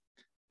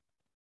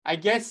 I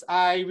guess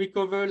I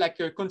recover like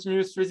a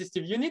continuous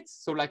resistive unit.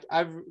 So like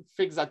I've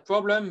fixed that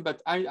problem,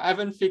 but I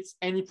haven't fixed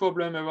any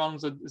problem around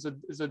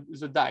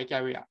the dike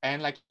area.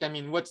 And like, I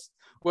mean, what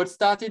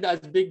started as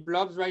big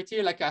blobs right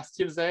here, like are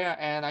still there.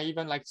 And I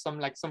even like some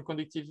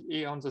conductive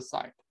here on the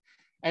side.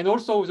 And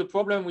also the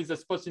problem with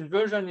the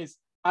post-inversion is,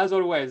 as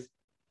always,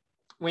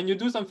 when you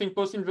do something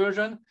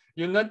post-inversion,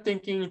 you're not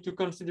taking into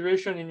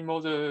consideration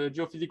anymore the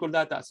geophysical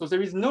data. So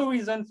there is no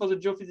reason for the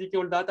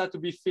geophysical data to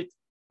be fit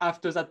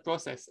after that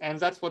process. And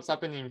that's what's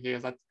happening here,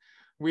 that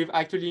we've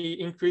actually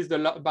increased a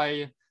lot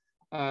by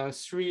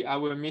 3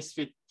 our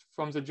misfit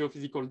from the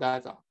geophysical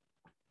data.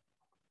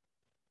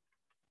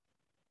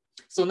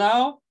 So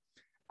now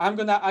I'm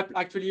gonna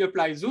actually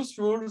apply those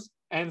rules.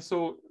 And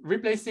so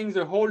replacing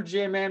the whole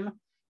GMM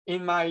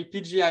in my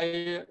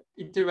PGI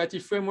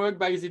iterative framework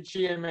by the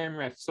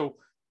GMMRef. So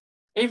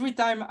every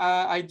time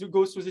I do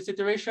go through this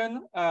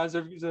iteration,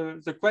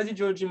 the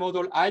quasi-geology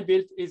model I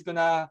built is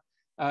gonna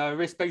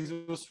respect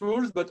those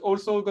rules, but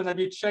also gonna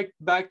be checked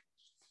back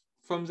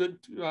from the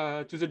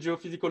to the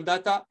geophysical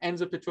data and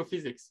the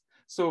petrophysics.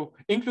 So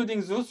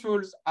including those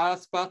rules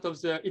as part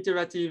of the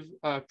iterative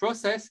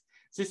process,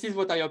 this is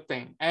what I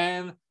obtained.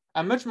 And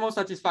I'm much more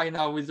satisfied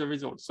now with the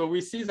results. So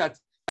we see that,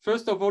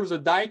 first of all, the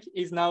dike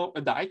is now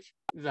a dike.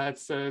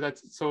 That's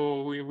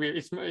so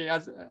it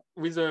has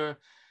with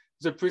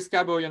the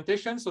pre-scab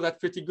orientation, so that's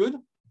pretty good.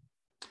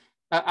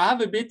 I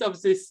have a bit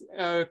of this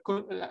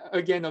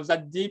again of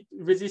that deep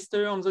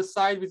resistor on the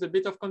side with a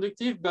bit of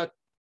conductive, but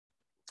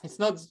it's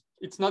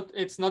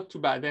not too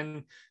bad.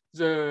 And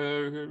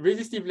the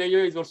resistive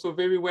layer is also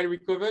very well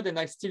recovered, and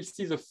I still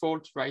see the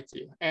fault right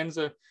here. And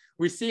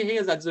we see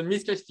here that the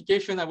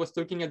misclassification I was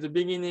talking at the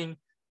beginning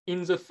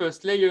in the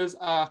first layers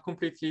are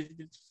completely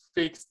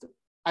fixed,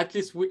 at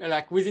least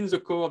like within the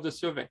core of the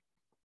survey.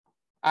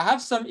 I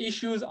have some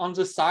issues on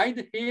the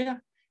side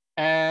here.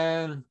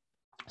 And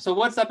so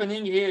what's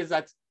happening here is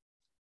that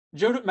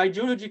my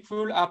geologic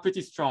rules are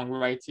pretty strong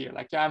right here.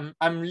 Like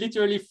I'm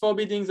literally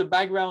forbidding the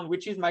background,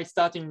 which is my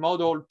starting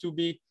model, to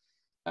be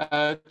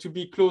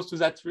close to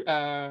that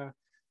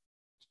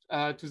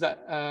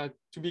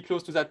to be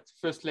close to that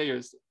first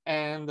layers.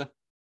 And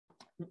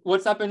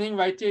what's happening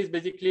right here is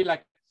basically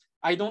like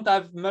I don't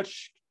have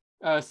much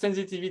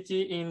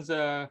sensitivity in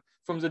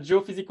from the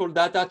geophysical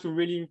data to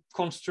really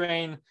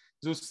constrain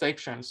those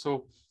sections.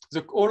 So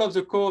all of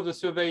the core of the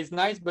survey is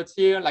nice, but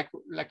here, like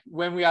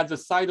when we are at the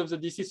side of the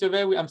DC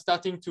survey, I'm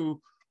starting to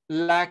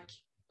lack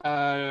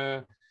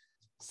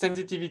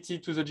sensitivity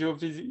to the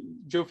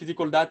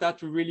geophysical data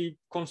to really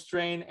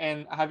constrain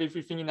and have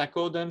everything in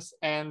accordance,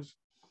 and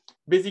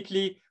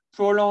basically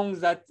prolong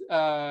that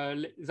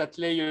that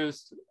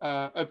layers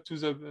up to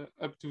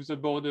the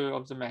border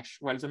of the mesh.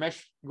 Well, the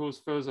mesh goes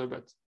further,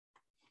 but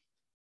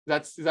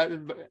that's that.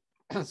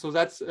 So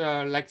that's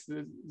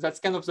that's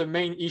kind of the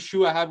main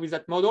issue I have with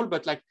that model.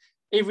 But like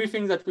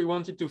everything that we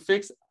wanted to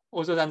fix,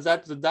 other than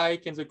that, the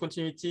dike and the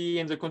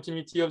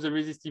continuity of the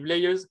resistive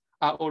layers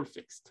are all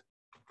fixed.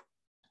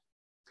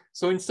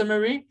 So in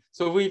summary,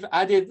 so we've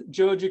added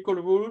geological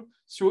rule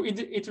through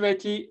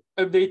iteratively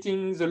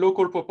updating the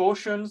local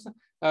proportions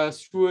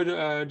through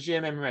a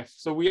GMMRef.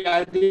 So we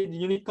added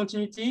unit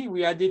continuity,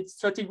 we added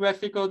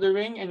stratigraphic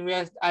ordering, and we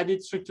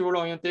added structural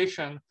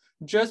orientation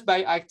just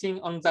by acting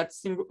on that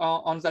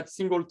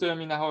single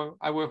term in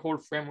our whole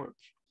framework.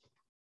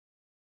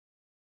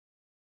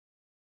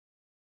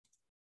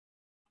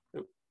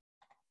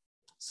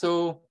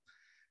 So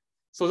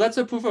that's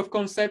a proof of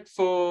concept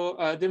for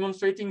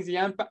demonstrating the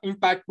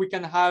impact we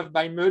can have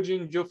by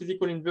merging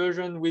geophysical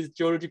inversion with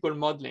geological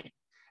modeling.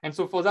 And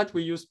so for that,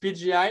 we use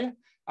PGI,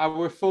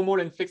 our formal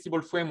and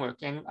flexible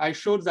framework. And I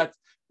showed that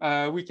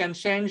we can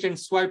change and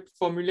swipe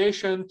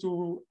formulation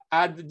to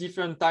add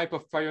different type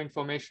of prior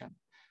information.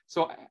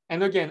 So,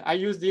 and again, I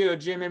use the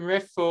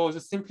GMMRef for the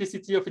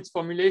simplicity of its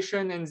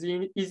formulation and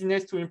the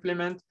easiness to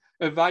implement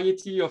a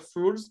variety of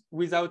rules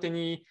without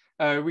any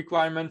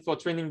requirement for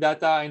training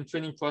data and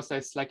training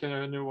process like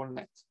a neural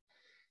net.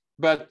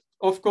 But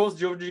of course,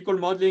 geological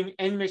modeling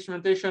and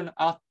measurementation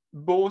are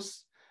both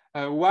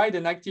a wide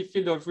and active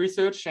field of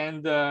research,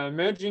 and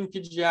merging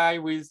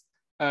PGI with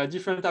a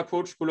different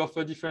approach will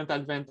offer different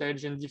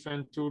advantage and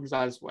different tools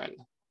as well.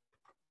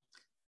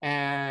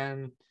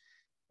 And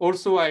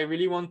also, I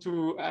really want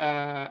to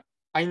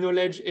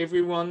acknowledge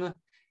everyone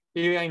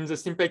here in the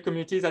SimPEG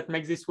community that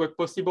make this work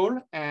possible,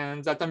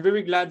 and that I'm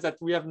very glad that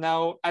we have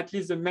now at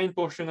least the main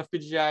portion of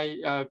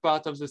PGI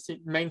part of the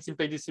main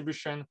SimPEG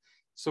distribution.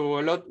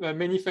 So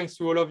many thanks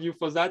to all of you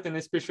for that, and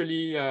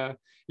especially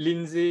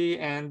Lindsay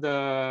and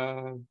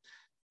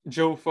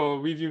Joe for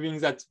reviewing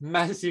that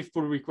massive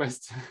pull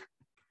request.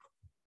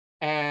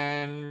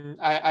 And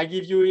I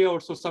give you here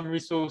also some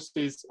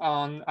resources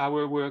on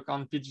our work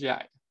on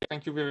PGI.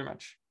 Thank you very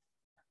much.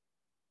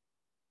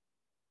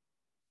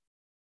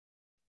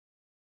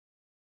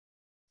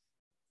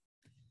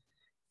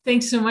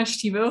 Thanks so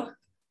much, Thibaut.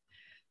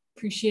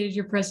 Appreciated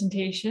your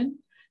presentation.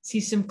 See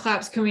some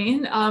claps coming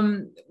in.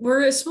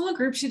 We're a small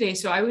group today,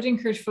 so I would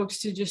encourage folks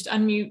to just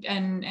unmute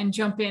and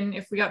jump in.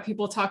 If we got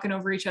people talking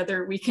over each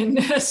other, we can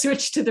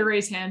switch to the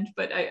raise hand,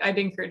 but I'd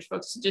encourage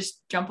folks to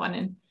just jump on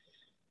in.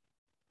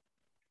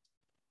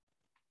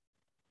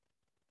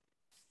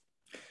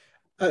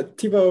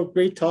 Thibaut,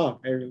 great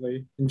talk. I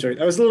really enjoyed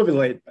it. I was a little bit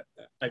late, but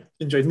I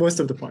enjoyed most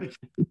of the point.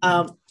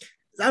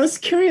 I was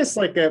curious,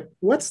 like,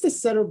 what's the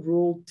set of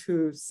rule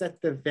to set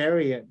the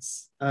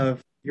variance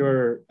of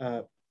your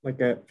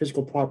like a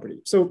physical property?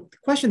 So the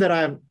question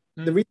that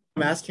the reason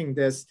I'm asking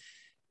this,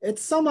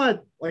 it's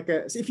somewhat like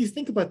if you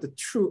think about the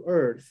true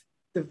Earth,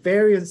 the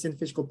variance in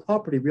physical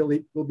property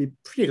really will be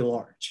pretty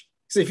large.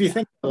 So if you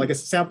think like a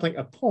sampling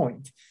a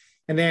point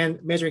and then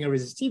measuring a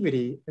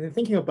resistivity and then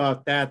thinking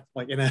about that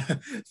like in a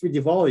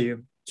 3D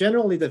volume,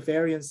 generally the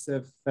variance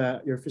of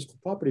your physical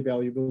property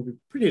value will be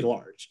pretty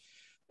large.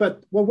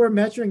 But what we're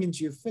measuring in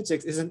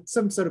geophysics isn't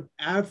some sort of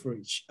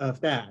average of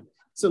that.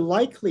 So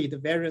likely the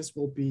variance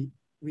will be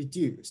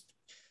reduced.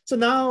 So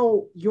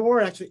now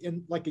you're actually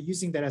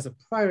using that as a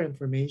prior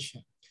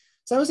information.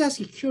 So I was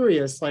actually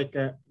curious, like,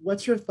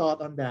 what's your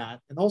thought on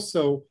that? And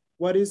also,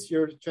 what is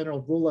your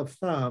general rule of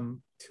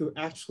thumb to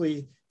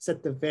actually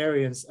set the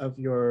variance of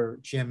your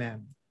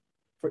GMM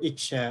for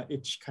each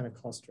kind of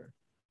cluster?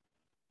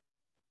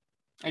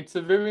 It's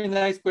a very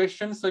nice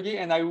question, Sogi,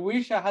 and I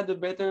wish I had a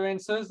better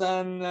answer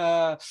than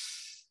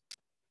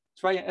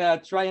try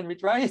and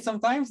retry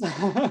sometimes.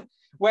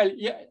 Well,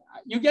 yeah,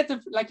 you get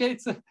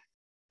it's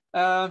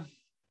a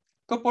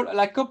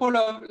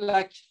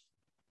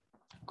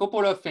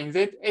couple of things.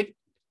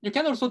 You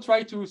can also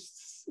try to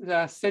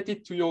set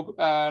it to your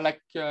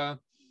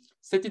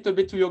set it a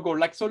bit to your goal.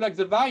 So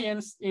the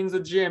variance in the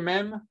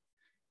GMM,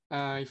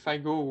 if I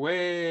go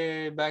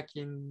way back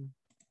in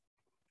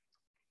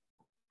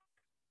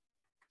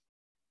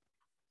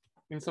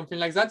something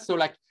like that. So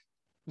the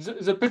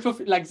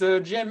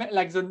GMM,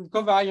 the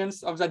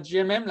covariance of that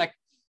GMM,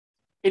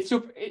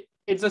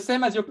 it's the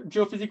same as your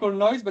geophysical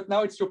noise, but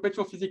now it's your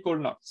petrophysical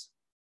noise.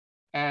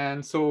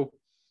 And so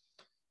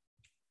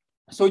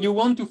you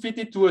want to fit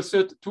it to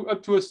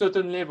up to a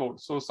certain level.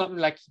 So something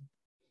like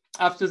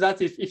after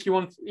that, if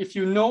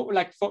you know,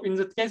 in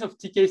the case of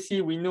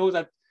TKC, we know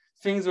that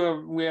things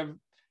were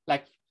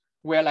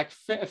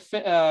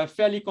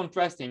fairly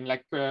contrasting,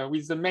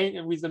 with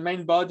the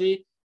main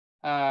body.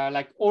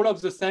 All of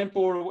the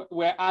sample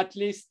were at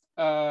least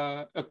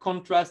a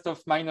contrast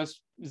of minus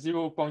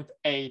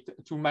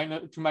 0.8 to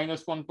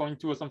minus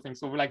 1.2 or something.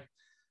 So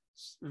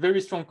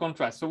very strong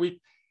contrast. So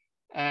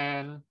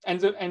and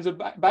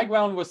the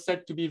background was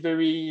set to be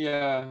very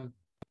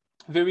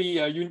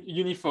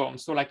uniform.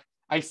 So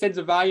I set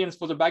the variance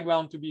for the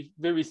background to be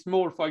very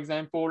small, for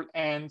example,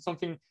 and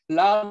something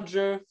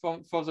larger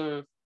for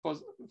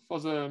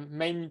the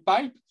main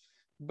pipe.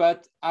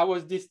 But I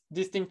was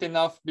distinct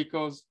enough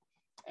because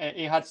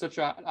it had such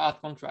a hard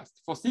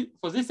contrast. For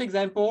this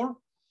example,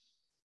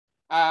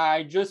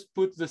 I just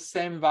put the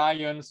same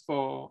variance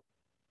for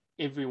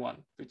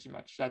everyone, pretty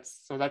much. That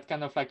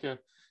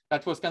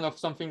was kind of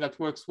something that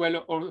works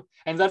well,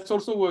 and that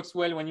also works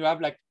well when you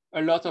have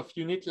a lot of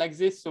units like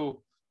this.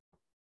 So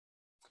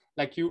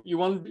you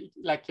want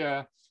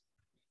the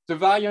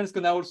variance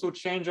can also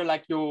change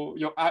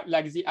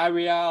the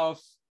area of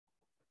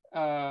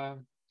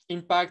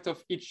impact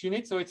of each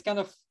unit. So it's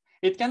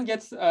it can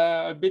get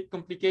a bit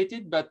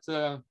complicated, but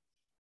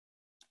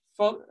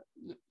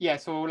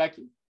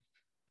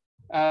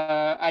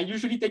I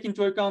usually take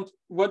into account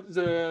what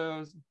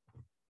the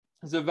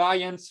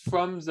variance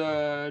from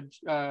the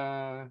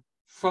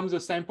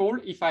sample,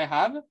 if I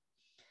have,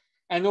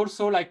 and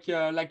also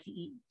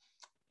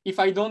if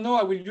I don't know,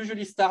 I will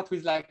usually start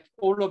with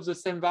all of the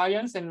same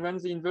variance and run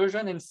the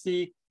inversion and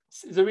see.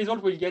 The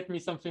result will get me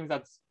something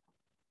that's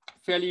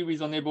fairly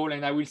reasonable,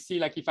 and I will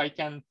see if I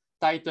can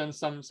tighten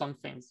some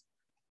things.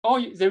 Or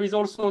there is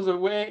also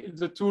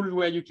the tool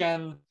where you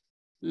can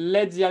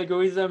let the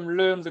algorithm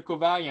learn the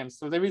covariance.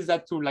 So there is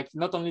that tool,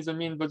 not only the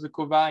mean, but the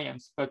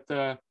covariance, but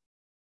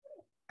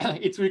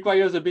it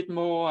requires a bit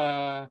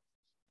more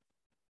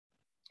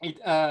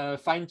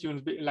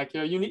fine-tuned.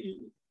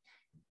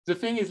 The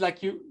thing is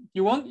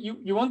you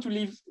want to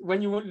leave,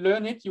 when you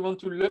learn it, you want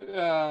to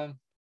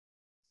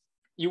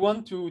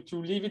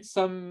leave it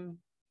some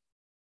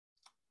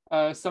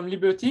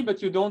liberty,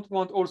 but you don't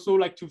want also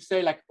to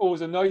say oh,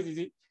 the noise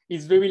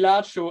is very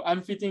large, so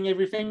I'm fitting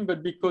everything,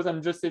 but because I'm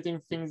just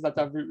setting things that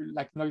are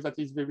noise that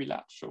is very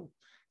large. So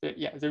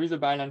there is a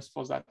balance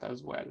for that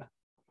as well.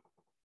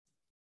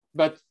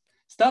 But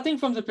starting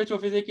from the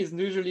petrophysics is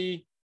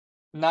usually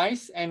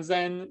nice, and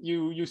then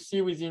you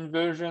see with the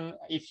inversion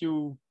if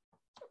you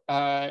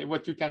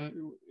what you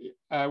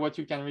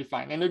can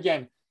refine. And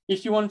again,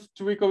 if you want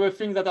to recover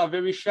things that are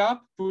very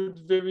sharp, put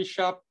very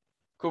sharp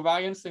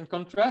covariance and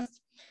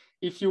contrast.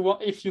 If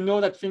you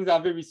know that things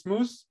are very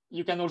smooth,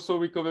 you can also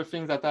recover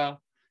things that are.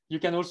 You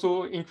can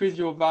also increase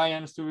your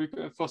variance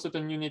for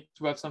certain unit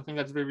to have something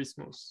that's very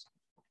smooth.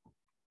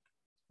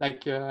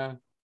 Like I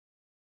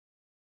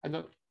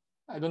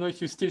don't know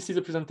if you still see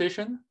the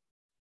presentation.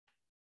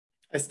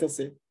 I still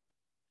see.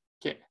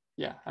 Okay,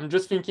 yeah, I'm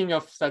just thinking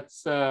of that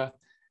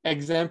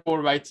example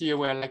right here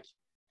where like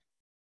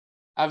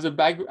I have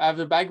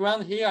the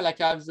background here, like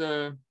I have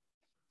the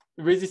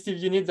resistive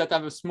units that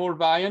have a small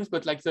variance,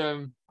 but like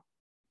the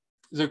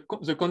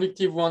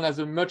conductive one has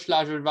a much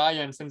larger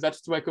variance, and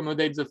that's to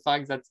accommodate the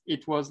fact that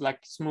it was like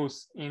smooth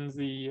in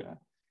the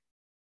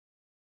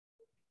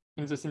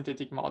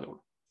synthetic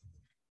model.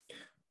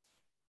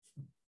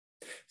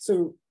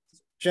 So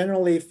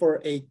generally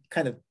for a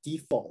kind of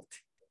default,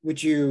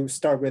 would you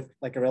start with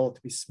like a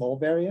relatively small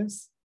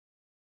variance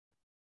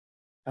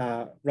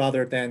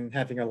rather than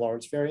having a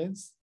large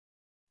variance?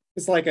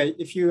 It's like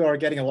if you are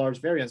getting a large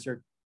variance,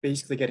 you're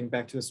basically getting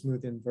back to a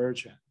smooth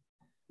inversion.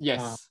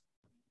 Yes.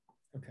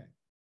 Okay.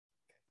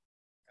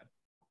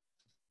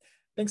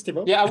 Thanks,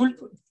 Thibaut. Yeah, I will.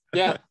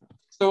 Yeah.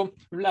 So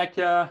like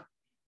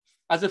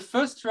as a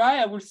first try,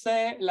 I would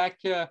say like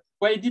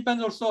well, it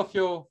depends also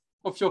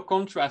of your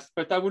contrast,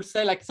 but I would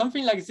say like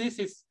something like this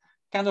is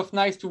kind of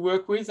nice to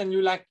work with, and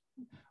you like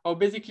or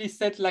basically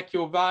set like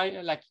your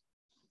like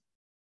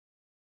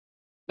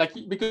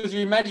because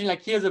you imagine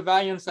like here the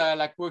variance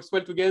like works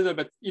well together,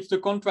 but if the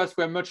contrasts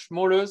were much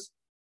smaller,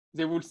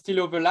 they would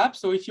still overlap.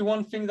 So if you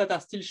want things that are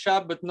still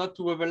sharp but not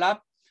to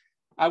overlap,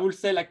 I would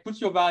say like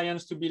put your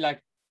variance to be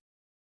like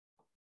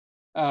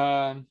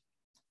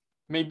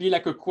maybe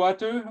like a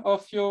quarter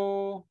of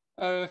your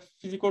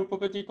physical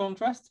property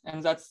contrast,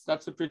 and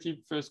that's a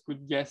pretty first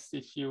good guess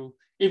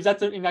if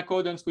that's in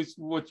accordance with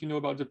what you know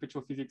about the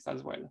petrophysics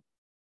as well.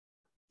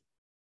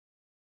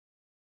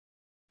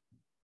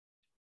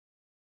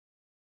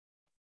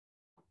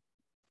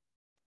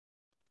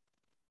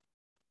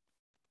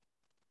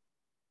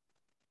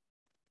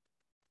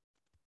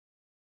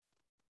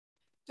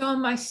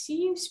 Dom, I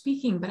see you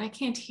speaking, but I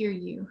can't hear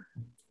you.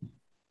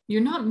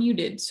 You're not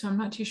muted, so I'm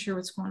not too sure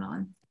what's going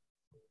on.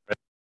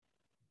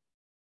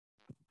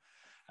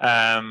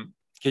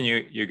 Can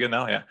you're good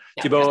now? Yeah.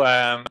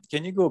 Thibaut,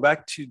 can you go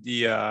back to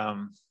the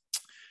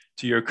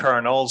to your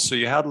kernels? So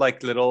you had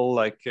like little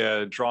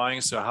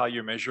drawings, so how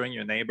you're measuring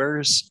your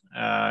neighbors.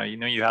 You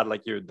know, you had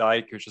like your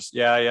dike, which is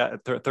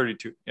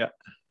 32. Yeah,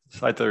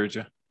 slide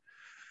 32.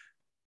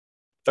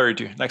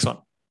 32. Next one.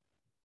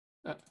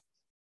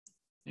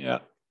 Yeah.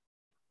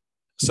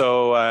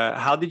 So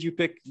how did you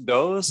pick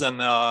those?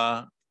 And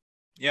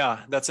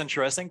yeah, that's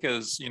interesting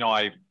because you know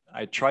I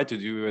tried to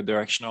do a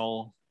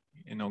directional,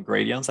 you know,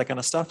 gradients, that kind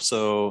of stuff.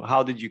 So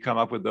how did you come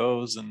up with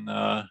those? And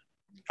I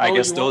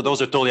guess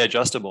those are totally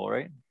adjustable,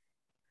 right?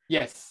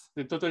 Yes,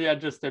 they're totally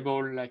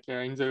adjustable, like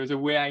in the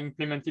way I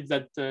implemented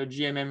that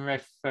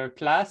GMMRef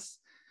class.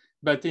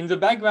 But in the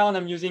background,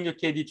 I'm using a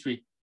KD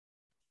tree.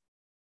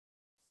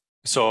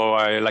 So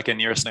like a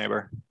nearest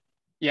neighbor.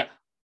 Yeah.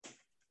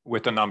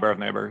 With a number of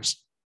neighbors.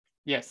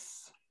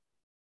 Yes.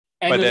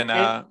 And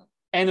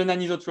and an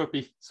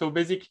anisotropy. So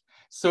basically,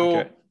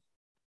 so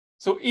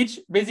each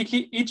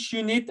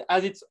unit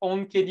has its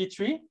own KD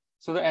tree.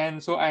 So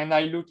and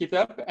I look it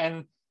up,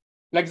 and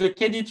like the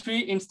KD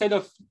tree, instead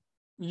of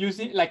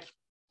using the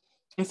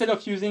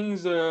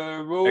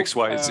row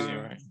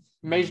XYZ, right?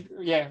 Measure,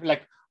 yeah,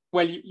 like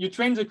well, you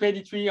train the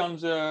KD tree on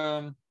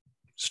the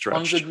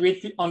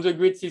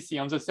grid CC,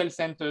 on the cell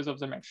centers of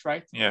the mesh,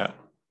 right? Yeah.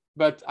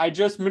 But I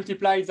just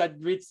multiply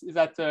those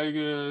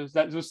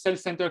cell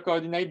center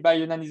coordinate by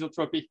an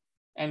anisotropy,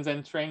 and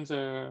then train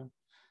the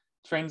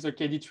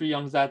KD tree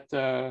on that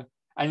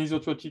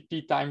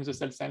anisotropy times the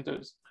cell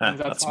centers. And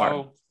that's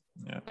how,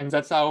 and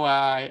that's how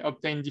I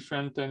obtain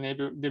different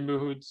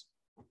neighborhoods.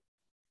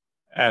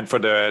 And for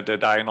the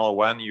diagonal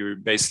one, you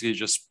basically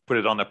just put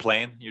it on a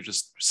plane. You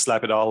just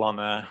slap it all on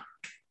the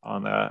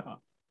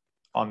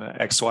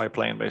XY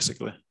plane,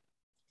 basically,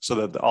 so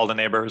that all the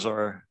neighbors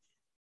are.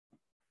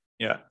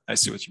 Yeah, I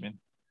see what you mean.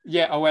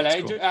 Yeah, well,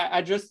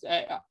 I just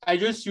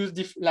use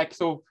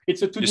so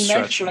it's a 2D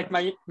mesh. So like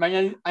my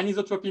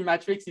anisotropy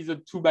matrix is a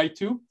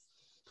 2x2,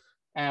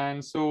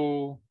 and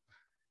so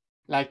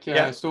like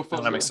so for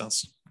that makes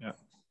sense. Yeah.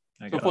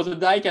 So for the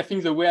dike, I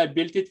think the way I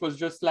built it was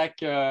just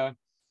like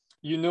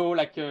you know,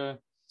 like a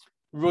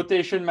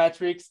rotation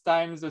matrix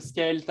times the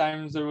scale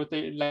times the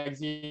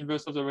the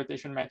inverse of the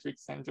rotation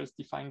matrix, and just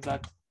define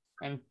that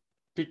and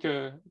pick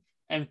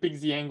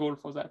the angle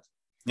for that.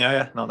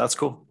 Yeah, no, that's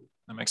cool.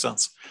 That makes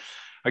sense.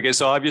 Okay,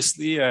 so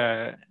obviously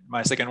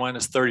my second one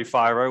is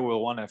 35. Right? We'll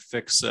want to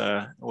fix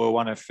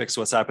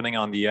what's happening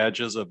on the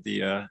edges of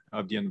the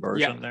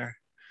inversion there.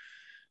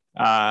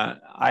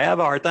 I have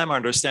a hard time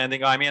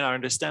understanding. I mean, I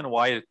understand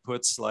why it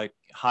puts like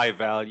high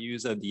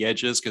values at the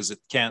edges because it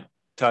can't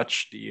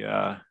touch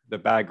the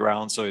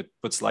background, so it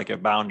puts like a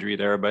boundary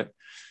there. But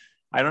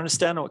I don't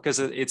understand, because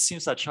it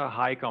seems such a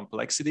high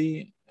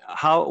complexity.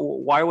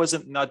 Why was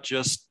it not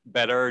just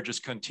better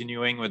just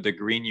continuing with the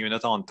green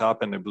unit on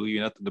top and the blue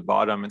unit at the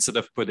bottom, instead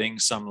of putting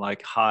some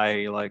like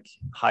high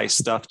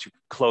stuff to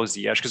close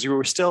the edge? Because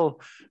we're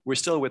still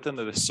within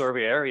the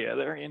survey area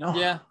there, you know?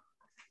 Yeah.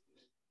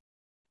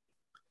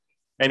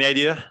 Any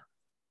idea?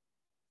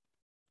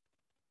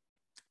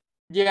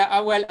 Yeah,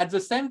 well, at the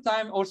same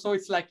time, also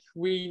it's like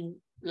we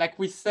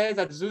say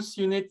that those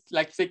units,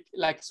 like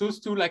those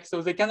two, like,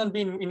 so they cannot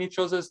be in each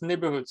other's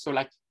neighborhood. So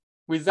like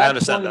with that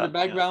one in the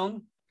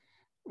background,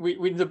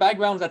 with the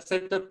background that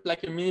set up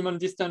like a minimum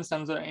distance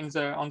on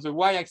the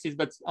y-axis,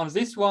 but on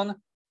this one,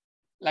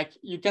 like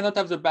you cannot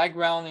have the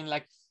background in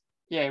like,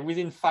 yeah,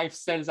 within 5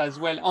 cells as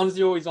well on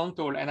the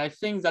horizontal. And I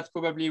think that's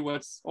probably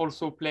what's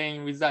also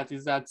playing with that,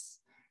 is that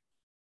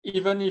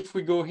even if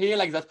we go here,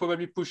 like that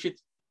probably push it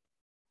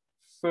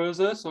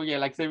further. So yeah,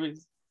 like there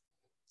is,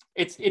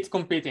 it's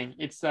competing.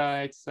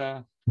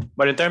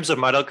 But in terms of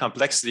model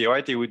complexity,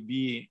 right, it would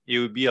be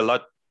a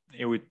lot.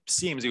 It would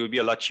be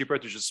a lot cheaper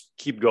to just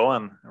keep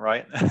going,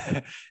 right?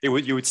 You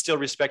would still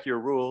respect your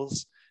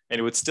rules, and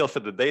it would still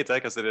fit the data,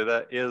 because the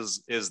data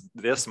is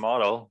this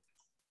model.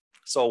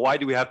 So why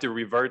do we have to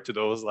revert to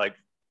those? Like,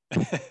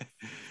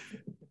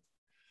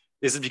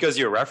 is it because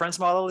your reference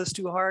model is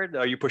too hard?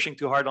 Are you pushing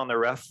too hard on the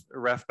ref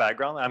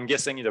background? I'm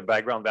guessing the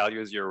background value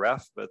is your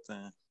ref, but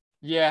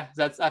yeah,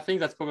 I think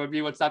that's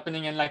probably what's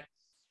happening. And like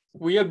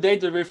we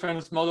update the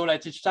reference model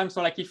at each time.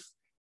 So like if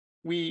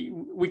we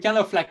kind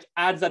of like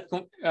add that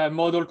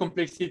model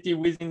complexity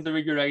within the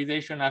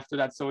regularization after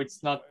that. So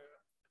it's not.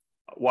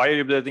 Why are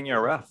you updating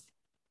your ref?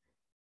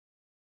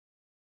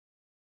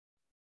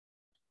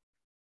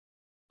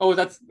 Oh,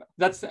 that's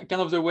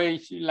kind of the way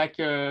like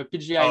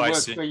PGI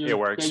works. Where it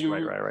works. Yeah,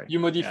 right. You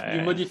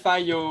modify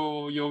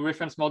your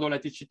reference model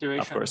at each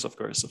iteration. Of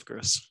course.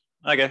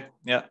 Okay.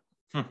 Yeah.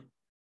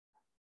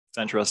 It's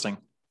interesting.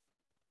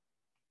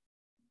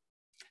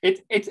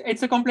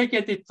 It's a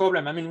complicated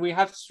problem. I mean, we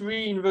have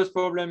 3 inverse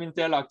problems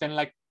interlocked, and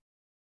like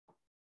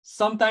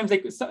sometimes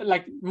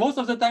like most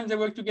of the time they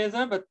work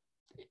together, but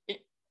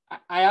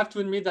I have to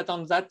admit that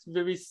on that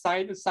very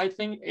side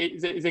thing,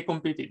 they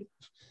competed.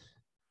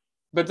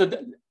 But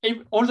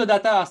all the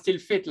data are still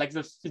fit. Like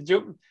the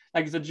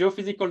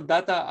geophysical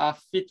data are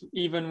fit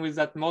even with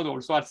that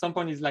model. So at some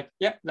point, it's like,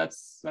 yeah,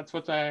 that's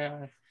what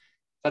I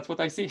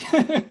see.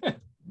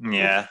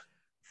 Yeah.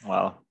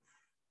 Wow.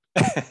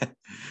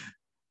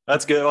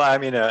 That's good. Well, I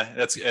mean,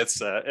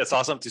 it's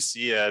awesome to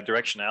see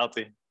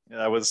directionality.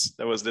 That was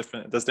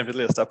different. That's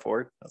definitely a step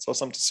forward. That's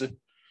awesome to see.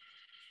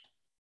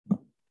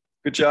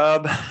 Good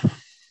job.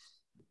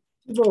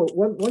 Thibaut,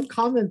 one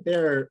comment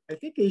there. I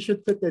think you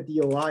should put the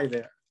DOI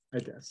there, I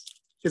guess,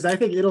 because I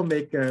think it'll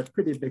make a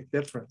pretty big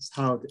difference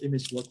how the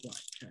image look like.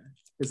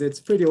 Because it's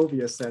pretty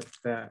obvious that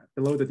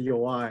below the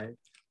DOI,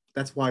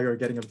 that's why you're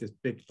getting this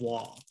big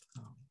blob,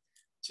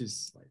 which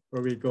is like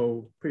where we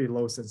go pretty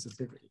low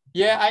sensitivity.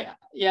 Yeah,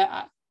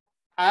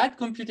 I had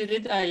computed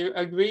it. I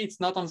agree. It's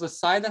not on the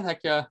side.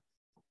 Like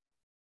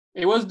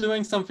it was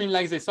doing something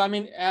like this. So I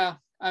mean,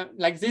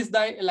 like this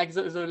dike, like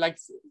the like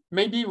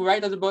maybe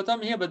right at the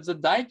bottom here, but the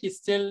dike is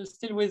still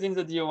within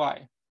the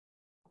DOI.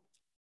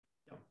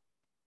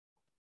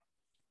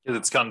 Because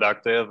it's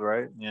conductive,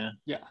 right? Yeah.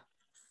 Yeah.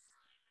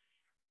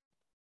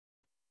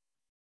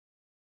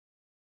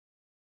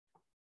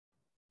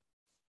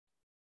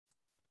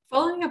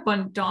 Following up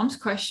on Dom's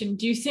question,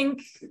 do you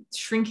think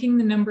shrinking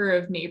the number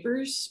of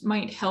neighbors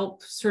might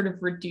help sort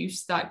of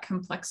reduce that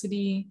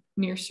complexity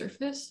near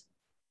surface?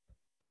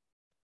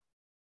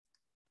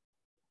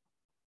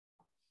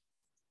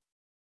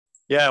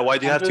 Yeah, why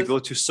do you have to go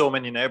to so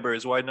many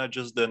neighbors? Why not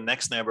just the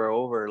next neighbor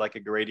over, like a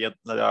gradient,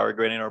 our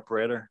gradient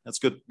operator? That's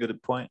good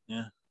point.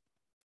 Yeah.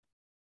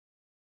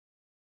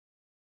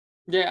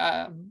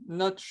 Yeah, I'm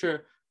not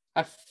sure.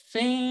 I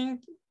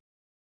think,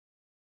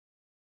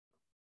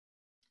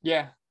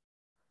 yeah,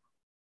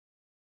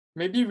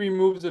 maybe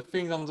remove the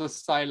things on the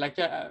side.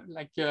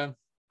 The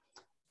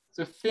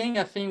thing,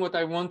 I think what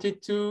I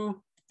wanted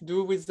to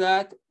do with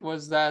that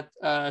was that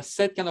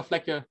set kind of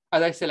like a,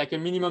 as I say, like a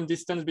minimum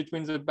distance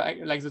between the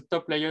the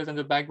top layers and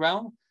the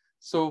background.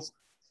 So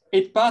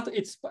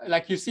it's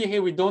like you see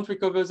here, we don't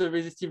recover the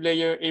resistive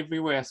layer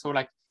everywhere. So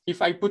like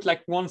if I put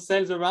like 1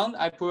 cells around,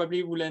 I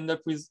probably will end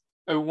up with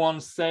a 1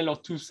 cell or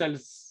 2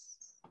 cells,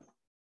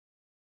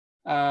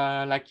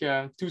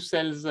 2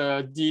 cells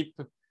deep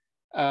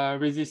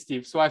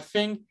resistive. So I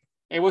think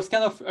it was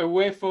kind of a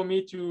way for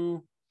me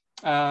to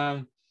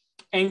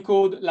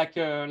encode like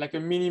a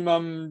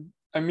minimum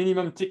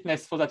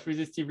thickness for that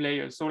resistive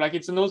layer. So like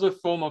it's another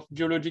form of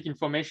geologic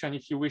information,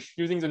 if you wish,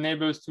 using the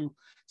neighbors to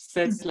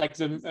set like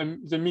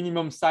the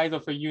minimum size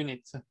of a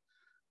unit.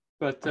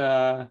 But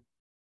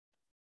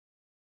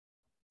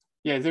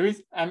yeah, there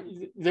is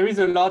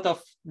a lot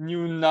of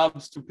new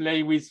knobs to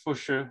play with for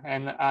sure,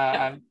 and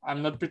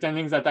I'm not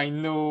pretending that I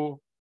know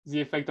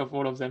the effect of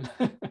all of them.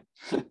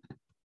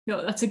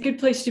 No, that's a good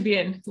place to be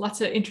in.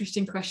 Lots of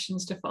interesting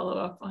questions to follow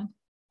up on.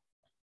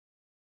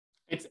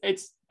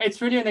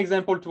 It's really an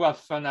example to have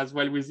fun as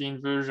well with the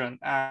inversion.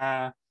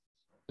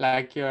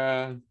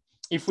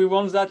 If we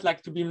want that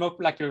like to be more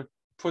like a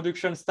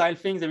production style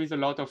thing, there is a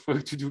lot of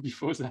work to do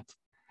before that.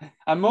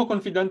 I'm more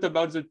confident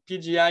about the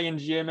PGI and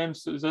GMM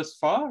thus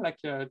far. Like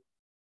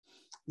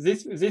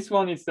this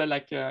one is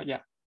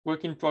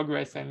work in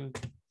progress and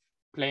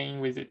playing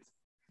with it.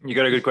 You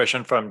got a good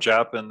question from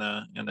Jap in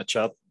the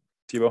chat,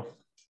 Thibaut.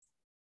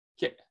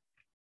 Okay.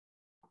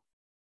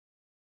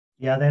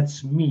 Yeah,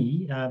 that's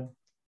me.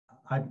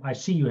 I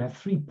see you have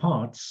 3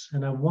 parts,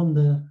 and I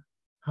wonder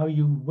how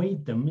you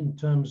weight them in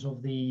terms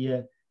of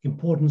the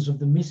importance of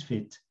the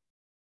misfit.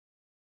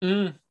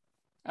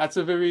 That's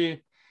a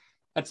very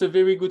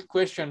good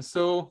question.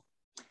 So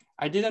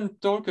I didn't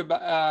talk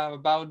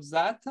about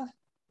that,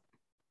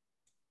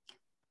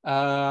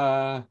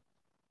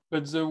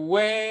 but the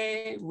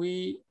way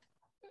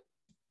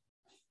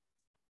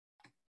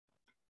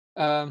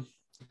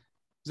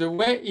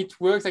it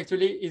works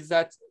actually is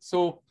that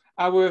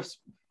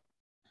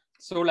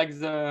like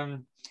the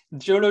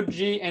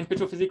geology and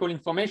petrophysical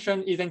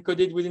information is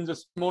encoded within the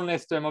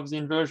smallness term of the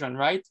inversion,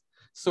 right?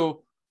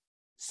 So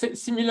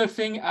similar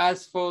thing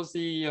as for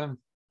the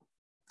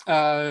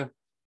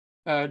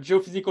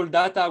geophysical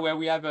data, where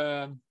we have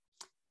a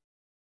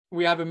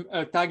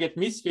target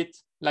misfit,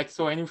 like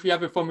so. And if we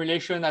have a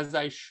formulation as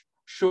I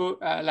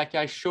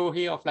show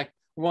here of like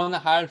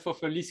 1/2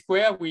 of a least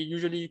square, we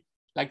usually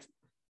like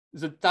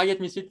the target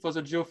misfit for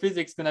the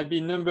geophysics gonna be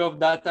number of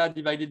data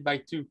divided by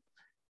 2.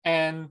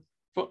 And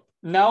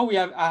now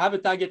I have a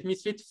target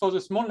misfit for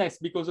the smallness,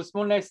 because the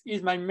smallness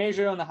is my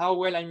measure on how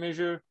well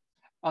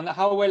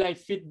I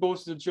fit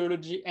both the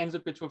geology and the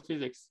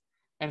petrophysics.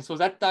 And so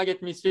that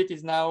target misfit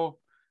is now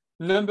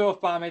number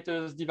of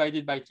parameters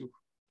divided by 2.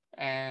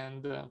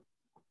 And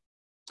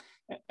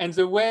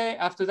the way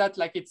after that,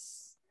 like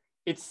it's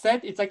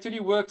set, it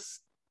actually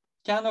works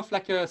kind of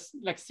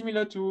like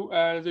similar to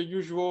the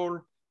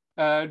usual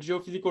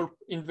geophysical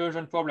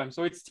inversion problem.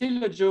 So it's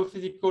still a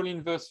geophysical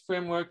inverse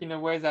framework in a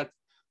way that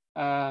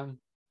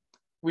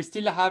we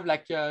still have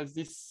like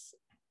this.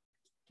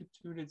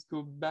 Let's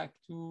go back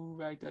to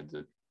right at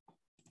the.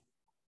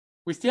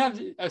 We still have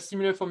a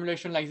similar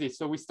formulation like this.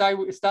 So we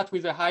start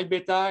with a high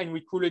beta and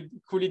we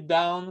cool it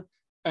down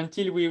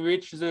until we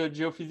reach the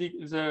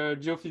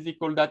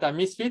geophysical data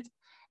misfit.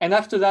 And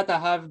after that, I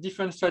have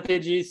different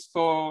strategies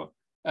for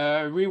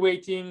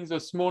reweighting the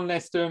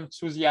smallness term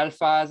to the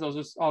alphas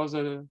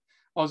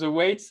or the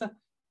weights.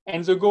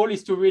 And the goal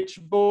is to reach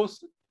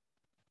both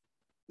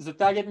the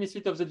target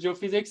misfit of the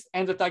geophysics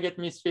and the target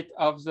misfit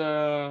of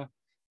the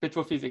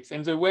petrophysics.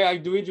 And the way I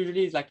do it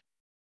usually is like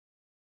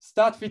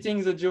start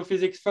fitting the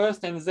geophysics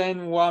first and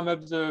then warm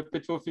up the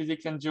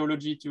petrophysics and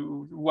geology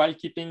while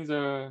keeping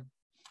the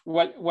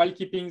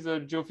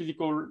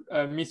geophysical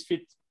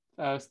misfit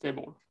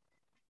stable.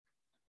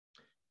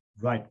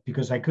 Right,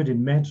 because I could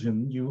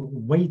imagine you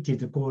weight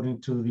it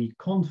according to the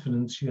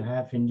confidence you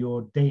have in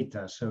your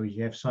data. So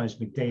you have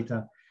seismic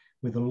data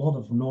with a lot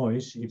of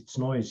noise. If it's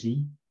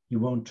noisy, you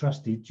won't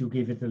trust it. You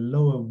give it a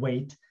lower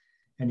weight.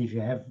 And if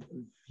you have,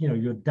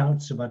 your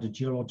doubts about the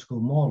geological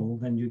model,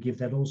 then you give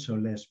that also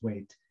less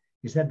weight.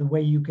 Is that the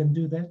way you can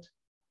do that?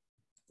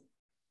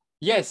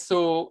 Yes.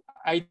 So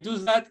I do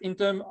that in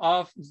terms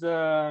of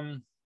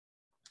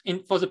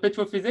for the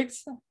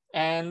petrophysics,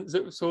 and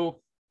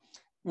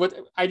what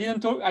I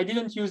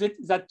didn't use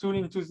that tool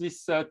into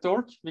this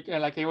talk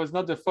because like it was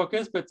not the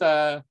focus, but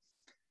the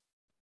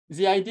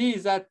idea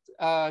is that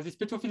this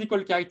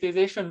petrophysical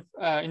characterization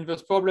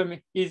inverse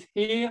problem is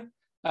here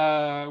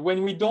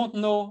when we don't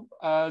know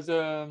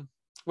the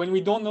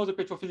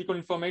petrophysical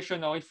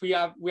information, or if we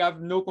have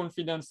no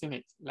confidence in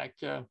it. Like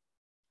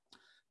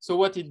so,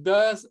 what it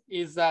does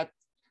is that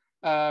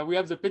we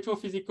have the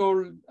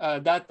petrophysical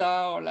data,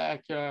 or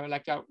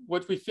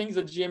what we think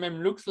the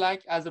GMM looks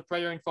like as a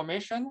prior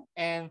information,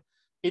 and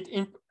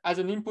as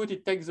an input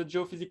it takes the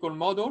geophysical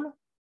model.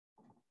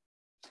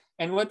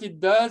 And what it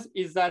does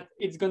is that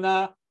it's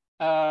gonna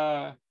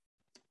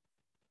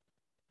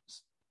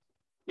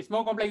it's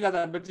more complex than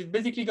that, but it's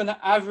basically gonna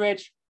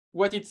average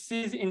what it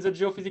sees in the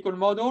geophysical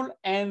model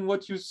and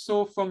what you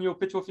saw from your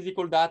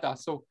petrophysical data.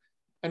 So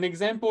an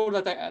example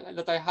that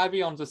I have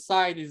here on the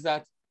side is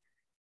that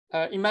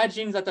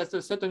imagine that at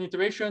a certain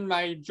iteration,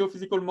 my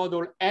geophysical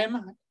model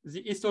M,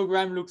 the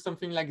histogram looks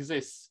something like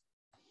this.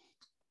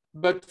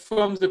 But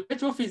from the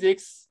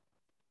petrophysics,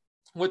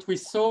 what we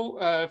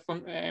saw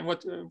from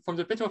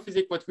the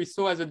petrophysics, what we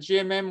saw as a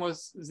GMM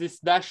was this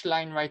dashed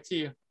line right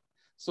here.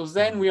 So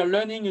then we are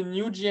learning a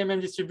new GMM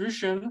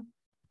distribution.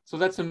 So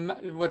that's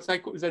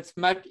that's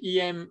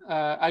MapEM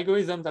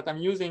algorithm that I'm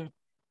using,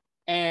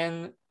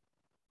 and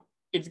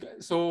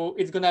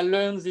it's gonna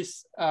learn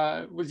this.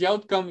 With the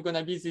outcome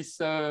gonna be this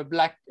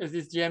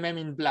this GMM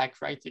in black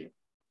right here.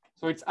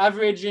 So it's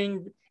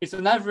averaging. It's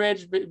an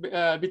average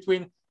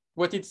between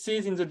what it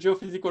sees in the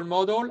geophysical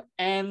model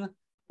and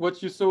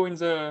what you saw in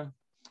the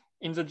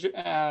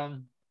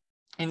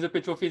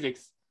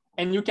petrophysics.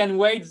 And you can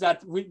weight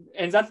that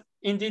and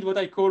indeed what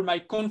I call my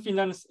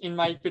confidence in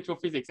my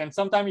petrophysics. And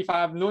sometimes if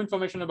I have no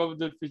information about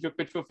the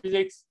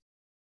petrophysics,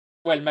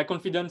 well, my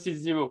confidence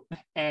is 0.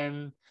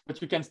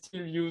 But you can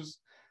still use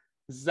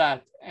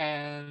that.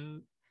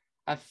 And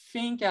I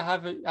think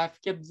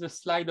I've kept the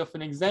slide of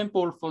an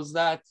example for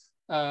that,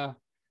 a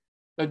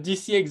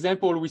DC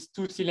example with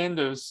 2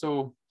 cylinders.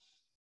 So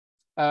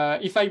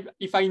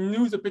if I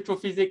knew the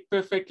petrophysics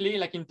perfectly,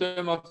 like in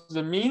terms of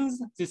the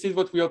means, this is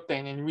what we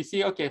obtain. And we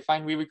see, okay,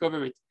 fine, we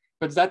recover it.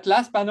 But that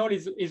last panel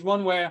is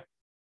one where,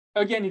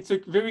 again, it's a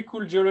very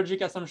cool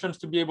geologic assumptions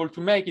to be able to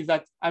make, is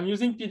that I'm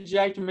using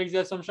PGI to make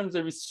the assumptions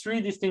there is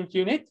 3 distinct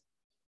units,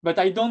 but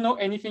I don't know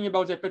anything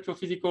about the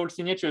petrophysical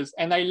signatures.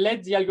 And I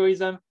let the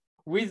algorithm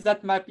with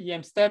that map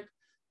EM step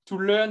to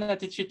learn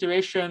at each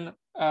iteration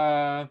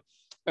a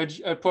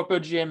proper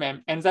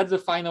GMM. And that's the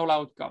final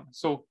outcome.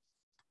 So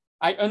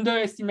I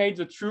underestimate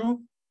the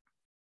true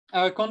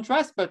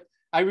contrast, but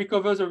I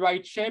recover the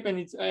right shape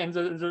and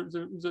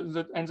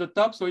the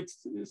top, so it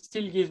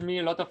still gives me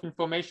a lot of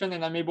information,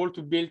 and I'm able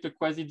to build a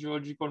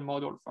quasi-geological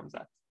model from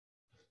that.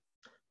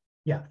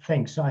 Yeah,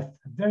 thanks. A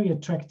very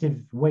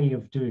attractive way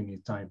of doing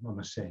it, I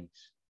must say.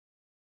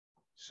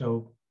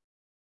 So,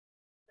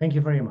 thank you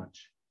very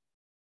much.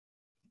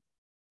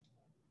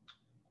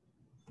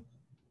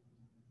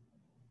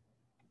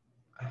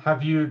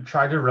 Have you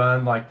tried to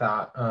run like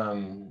that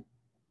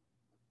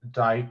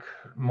dike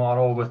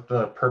model with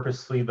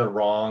purposely the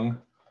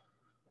wrong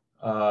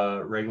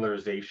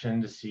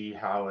regularization to see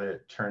how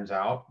it turns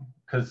out?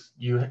 Because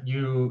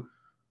you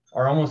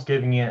are almost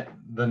giving it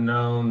the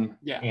known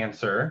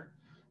answer,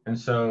 and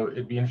so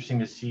it'd be interesting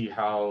to see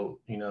how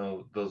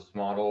those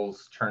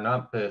models turn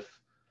up if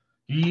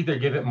you either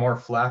give it more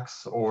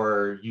flex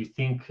or you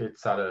think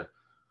it's at a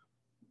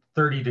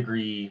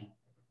 30-degree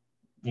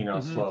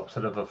slope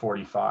instead of a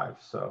 45.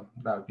 So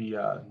that would be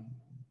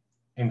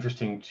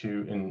interesting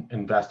to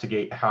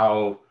investigate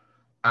how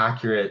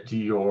accurate do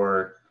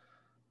your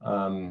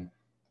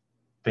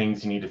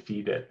things you need to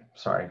feed it.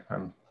 Sorry,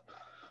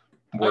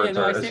 words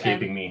are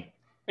escaping me.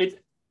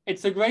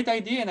 It's a great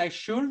idea, and I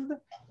should,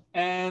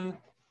 and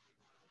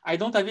I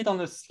don't have it on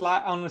the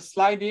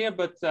slide here,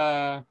 but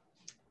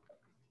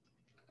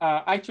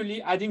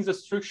actually adding the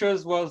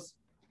structures was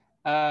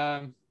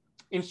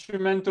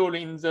instrumental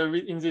in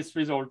this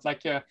result.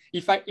 Like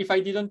if I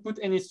didn't put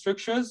any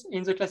structures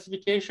in the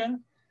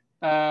classification,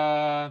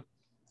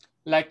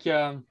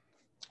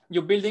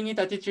 you're building it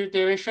at each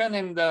iteration,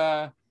 and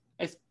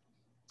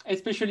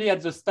especially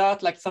at the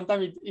start, like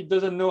sometimes it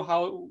doesn't know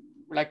how,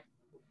 like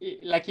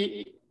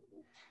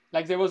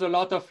there was a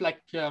lot of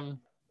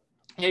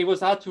it was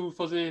hard to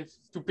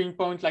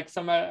pinpoint like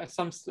from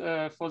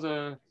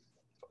the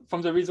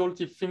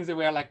result if things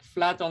were like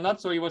flat or not.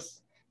 So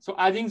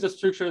adding the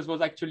structures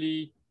was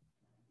actually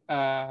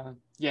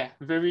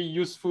very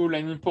useful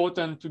and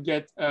important to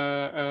get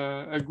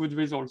a good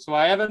result. So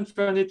I haven't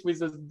run it with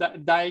the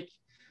dike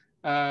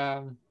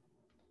at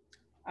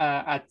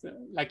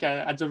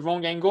the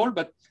wrong angle,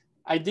 but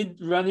I did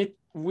run it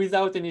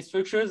without any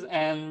structures,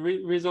 and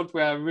results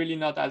were really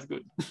not as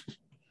good.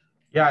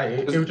 Yeah,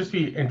 it would just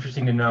be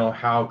interesting to know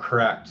how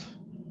correct,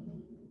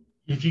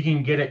 if you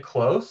can get it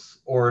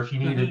close, or if you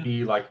need to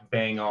be like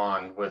bang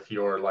on with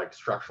your like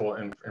structural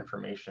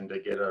information to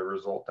get a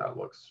result that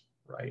looks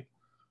right.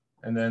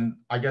 And then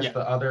I guess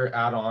the other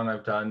add-on,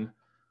 I've done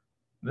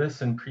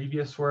this in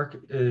previous work,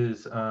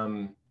 is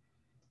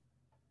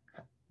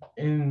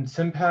in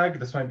SimPEG,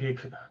 this might be a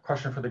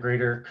question for the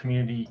greater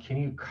community. Can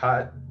you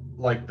cut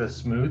like the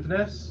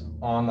smoothness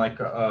on like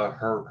a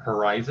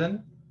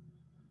horizon?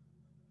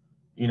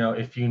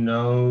 If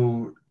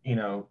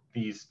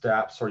these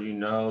depths, or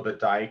the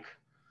dike,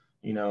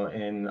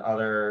 in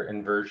other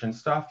inversion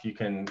stuff, you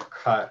can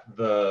cut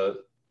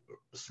the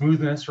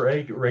smoothness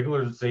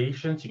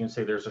regularizations. You can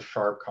say there's a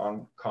sharp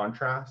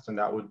contrast, and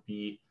that would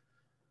be,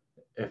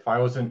 if I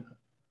wasn't,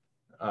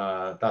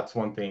 that's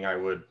one thing I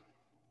would,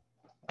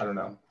 I don't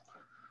know,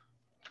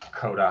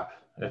 code up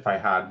if I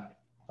had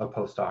a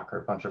postdoc or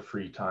a bunch of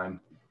free time.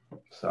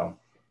 So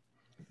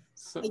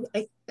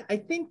I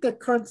think that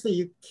currently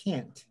you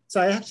can't.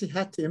 So I actually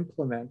had to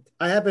implement.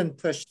 I haven't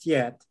pushed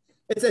yet.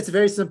 It's a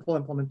very simple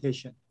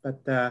implementation,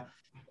 but the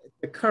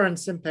current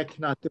SimPEG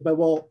cannot do. But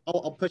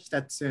I'll push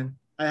that soon.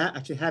 I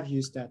actually have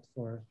used that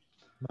for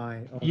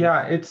my own.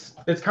 Yeah, it's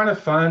kind of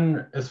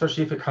fun,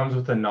 especially if it comes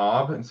with a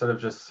knob instead of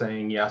just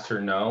saying yes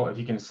or no. If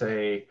you can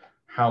say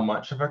how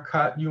much of a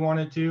cut you want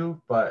to do,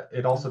 but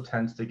it also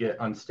tends to get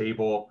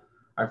unstable.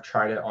 I've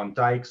tried it on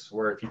dikes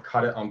where if you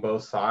cut it on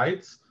both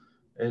sides,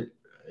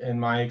 in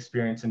my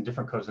experience in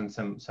different codes in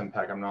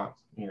SimPEG, I'm not,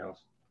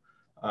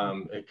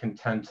 it can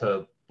tend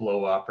to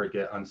blow up or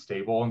get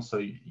unstable. And so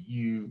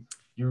you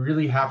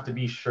really have to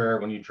be sure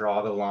when you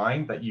draw the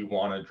line that you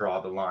want to draw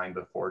the line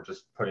before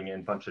just putting in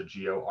a bunch of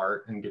geo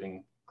art and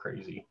getting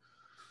crazy.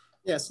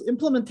 Yes,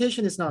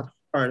 implementation is not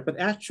hard, but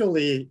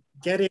actually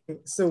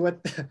so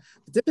what the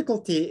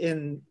difficulty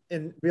in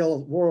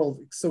real world,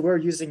 so we're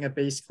using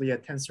basically a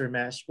tensor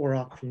mesh or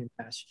octane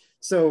mesh.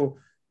 So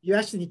you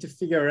actually need to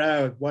figure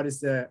out what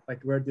is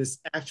where this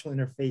actual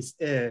interface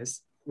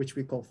is. which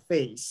we call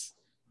phase.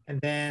 And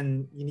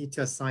then you need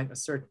to assign a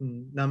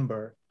certain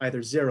number,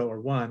 either 0 or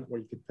 1, or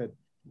you could put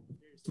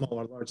small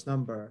or large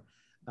number.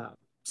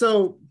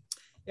 So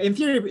in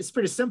theory, it's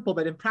pretty simple,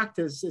 but in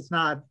practice, it's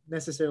not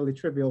necessarily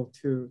trivial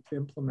to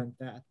implement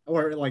that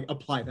or like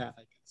apply that,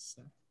 I guess.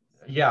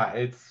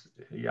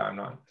 Yeah, I'm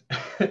not,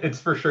 it's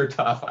for sure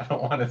tough. I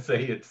don't want to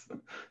say it's,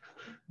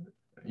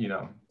 you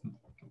know.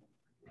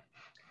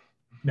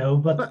 No,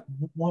 but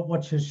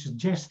what you're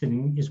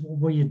suggesting is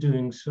what you're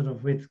doing sort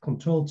of with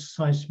controlled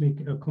seismic,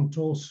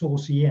 control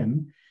source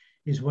EM,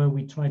 is where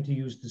we try to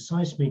use the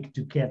seismic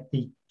to get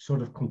the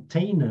sort of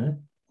container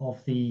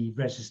of the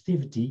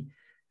resistivity,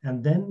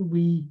 and then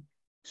we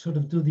sort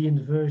of do the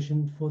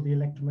inversion for the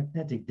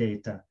electromagnetic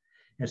data.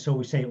 And so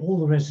we say all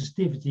the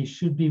resistivity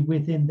should be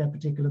within that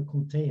particular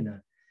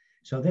container.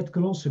 So that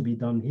could also be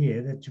done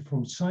here, that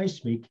from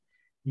seismic,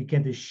 you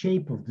get the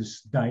shape of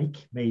this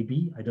dike,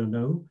 maybe, I don't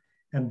know.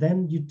 And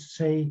then you'd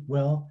say,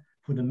 well,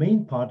 for the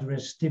main part, the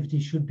resistivity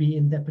should be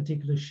in that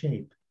particular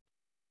shape.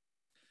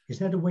 Is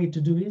that a way to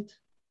do it?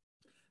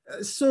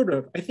 Sort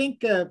of. I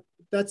think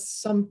that's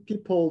some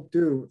people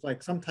do,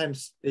 like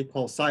sometimes they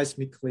call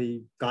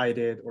seismically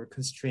guided or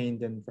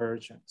constrained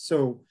inversion.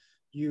 So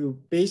you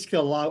basically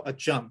allow a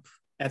jump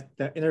at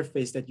the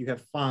interface that you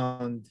have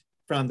found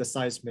from the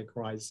seismic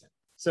horizon.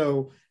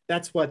 So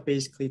that's what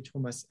basically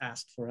Thomas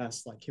asked for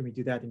us, like, can we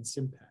do that in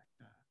SimPEG?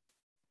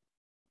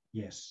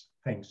 Yes,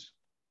 thanks.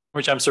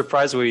 Which I'm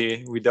surprised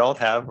we don't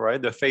have,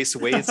 right? The phase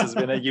weights has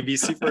been at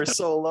UBC for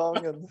so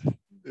long, and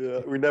yeah,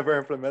 we never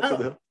implemented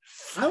it.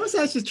 I was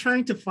actually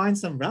trying to find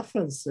some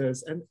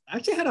references and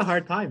actually had a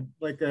hard time.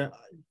 Like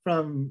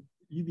from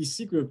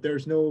UBC group,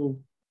 there's no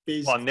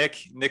base. Well,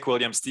 Nick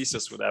Williams'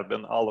 thesis would have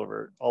been all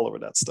over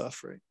that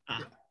stuff, right?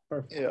 Ah,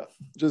 perfect. Yeah,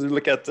 just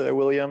look at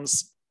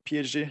Williams'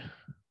 PhD.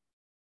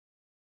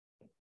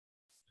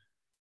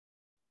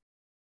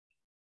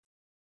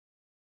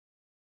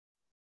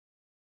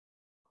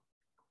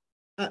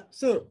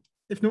 So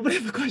if nobody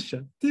has a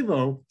question,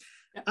 Thibaut,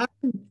 I'm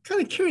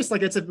kind of curious,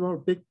 like it's a more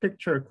big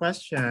picture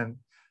question.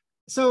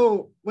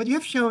 So what you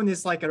have shown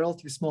is like a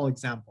relatively small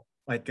example,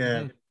 like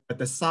but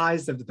the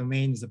size of the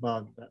domain is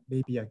about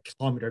maybe a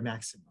kilometer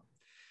maximum.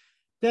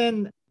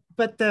 Then,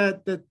 but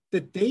the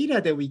data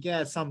that we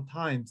get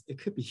sometimes, it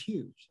could be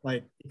huge,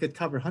 like it could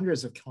cover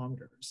hundreds of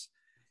kilometers.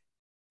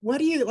 What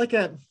do you, like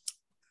a,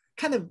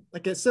 kind of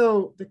like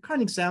so the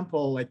current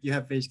example, like you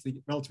have basically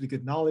relatively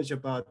good knowledge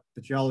about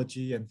the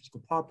geology and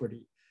physical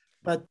property,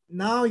 but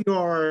now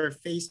you're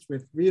faced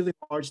with really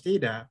large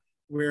data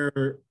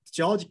where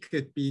geology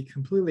could be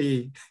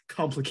completely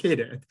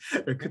complicated.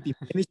 There could be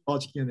many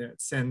geologic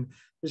units and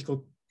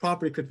physical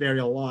property could vary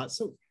a lot.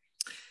 So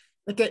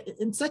like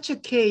in such a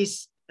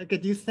case, like,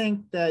 do you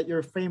think that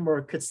your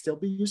framework could still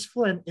be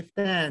useful? And if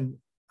then,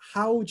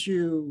 how would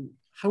you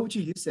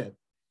use it?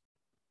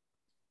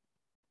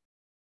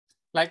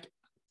 Like,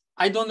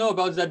 I don't know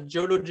about that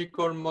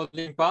geological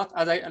modeling part.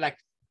 As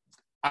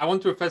I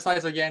want to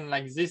emphasize again,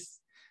 like this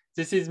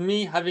is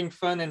me having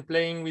fun and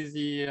playing with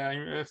the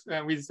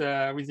with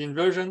the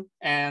inversion,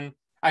 and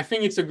I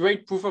think it's a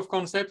great proof of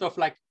concept of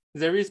like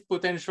there is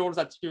potential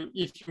that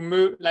if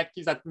you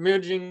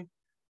merging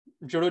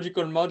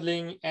geological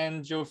modeling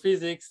and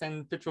geophysics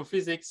and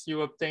petrophysics,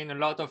 you obtain a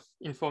lot of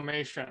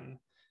information.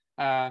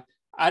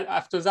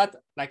 After that,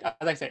 like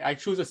as I say, I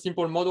choose a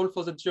simple model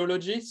for the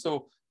geology.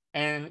 So,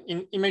 and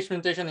in image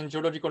presentation and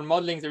geological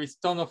modeling, there is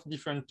a ton of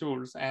different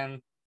tools.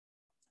 And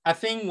I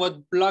think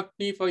what blocked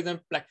me, for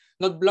example, like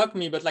not block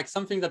me, but like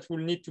something that will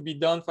need to be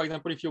done, for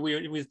example, if you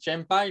were with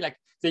GeMPy, like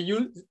they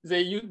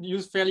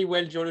use fairly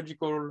well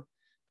geological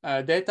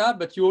data,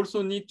 but you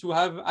also need to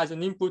have as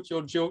an input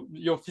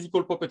your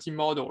physical property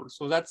model.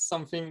 So that's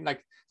something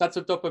like that's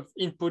a type of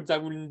input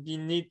that will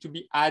need to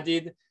be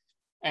added,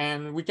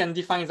 and we can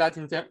define that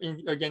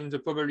again in the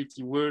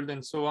probability world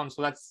and so on.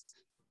 So that's,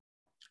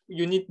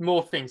 you need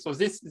more things. So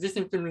this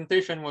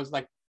implementation was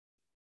like,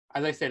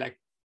 as I say, like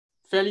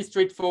fairly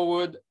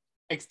straightforward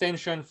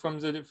extension from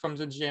the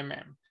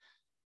GMM.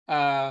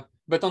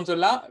 But on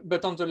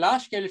the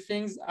large scale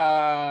things,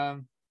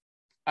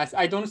 as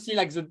I don't see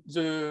like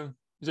the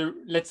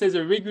let's say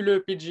the regular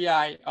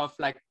PGI of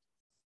like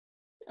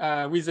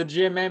with the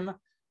GMM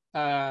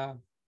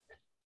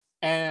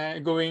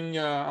and going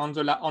on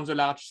the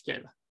large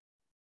scale.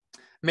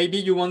 Maybe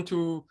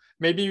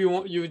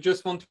you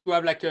just want to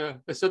have like a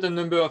certain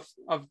number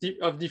of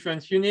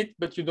different units,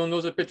 but you don't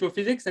know the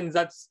petrophysics, and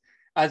that's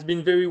has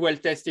been very well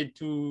tested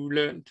to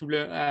learn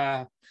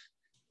the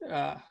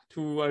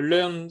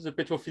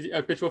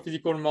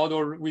petrophysical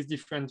model with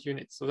different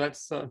units. So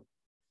that's.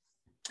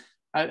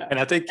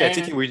 I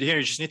think we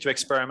just need to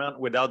experiment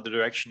without the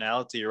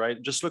directionality,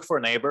 right? Just look for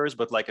neighbors,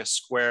 but like a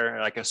square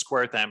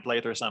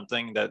template or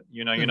something that,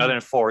 you know, you're not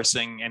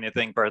enforcing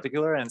anything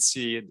particular, and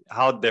see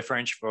how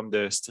different from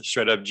the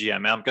straight up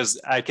GMM, because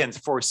I can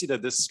foresee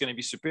that this is going to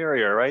be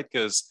superior, right?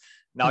 Because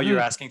now you're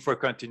asking for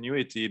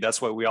continuity.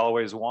 That's what we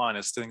always want,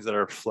 is things that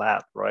are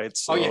flat, right?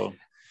 So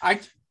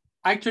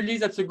actually,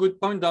 that's a good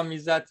point, Dom,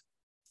 is that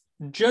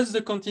just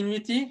the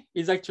continuity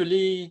is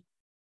actually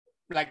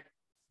like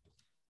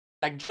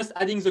like just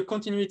adding the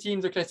continuity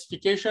in the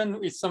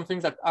classification is something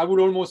that I would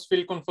almost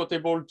feel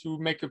comfortable to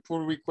make a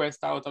pull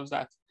request out of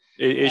that.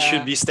 It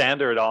should be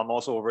standard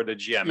almost over the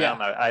GMM, yeah.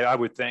 I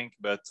would think,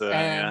 but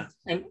yeah.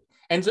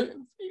 And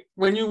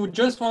when you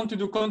just want to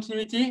do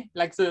continuity,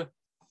 like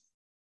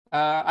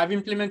I've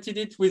implemented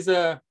it with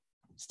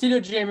still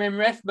a GMM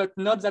ref, but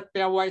not that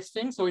pairwise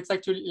thing. So it's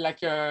actually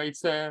like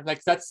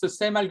like that's the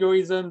same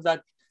algorithm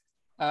that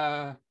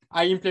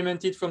I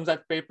implemented from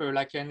that paper.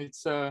 Like, and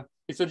it's a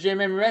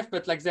GMM ref,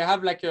 but like they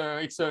have like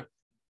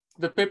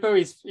the paper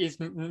is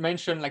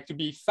mentioned like to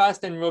be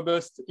fast and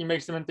robust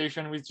image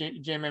segmentation with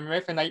GMM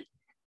ref, and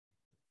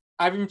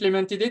I've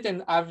implemented it,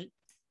 and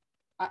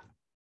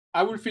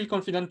I will feel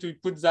confident to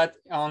put that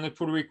on a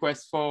pull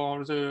request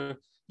for the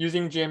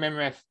using GMM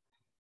ref.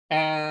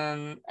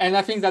 And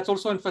I think that's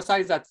also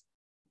emphasized that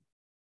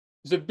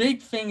the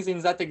big things in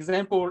that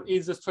example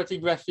is the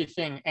stratigraphy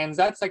thing, and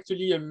that's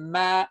actually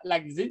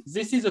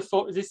this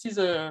is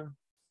a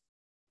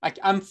like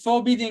I'm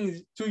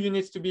forbidding 2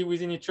 units to be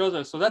within each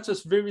other. So that's a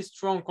very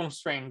strong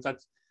constraint that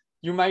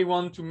you might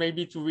want to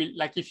maybe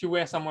like if you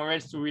were somewhere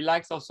else to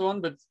relax or so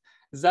on, but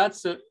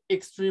that's an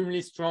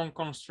extremely strong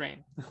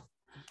constraint.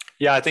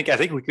 Yeah, I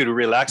think we could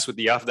relax with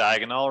the off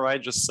diagonal,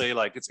 right? Just say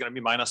like it's going to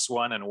be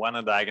 -1 and 1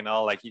 on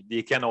diagonal. Like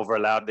they can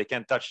overlap, they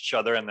can touch each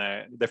other in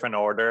a different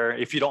order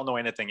if you don't know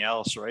anything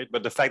else, right?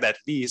 But the fact that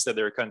at least that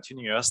they're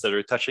continuous, that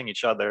they're touching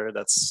each other,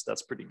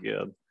 that's pretty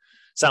good.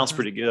 Sounds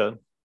pretty good.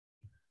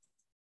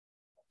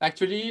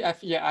 Actually,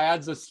 I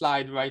had the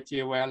slide right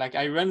here where like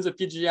I run the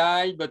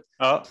PGI, but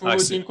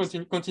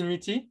promoting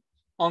continuity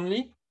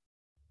only.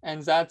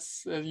 And that's,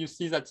 you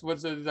see that's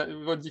what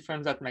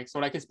difference that makes. So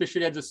like,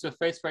 especially at the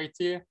surface right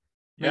here,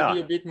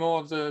 maybe a bit more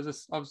of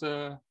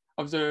the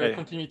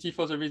continuity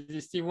for the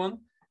resistive one.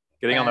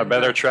 Getting on a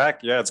better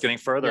track. Yeah, it's getting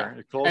further.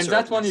 Yeah. Closer, and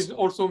that one is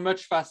also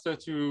much faster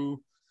to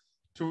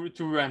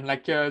run.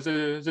 Like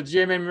the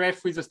GMM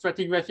ref with the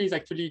stratigraphy is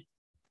actually,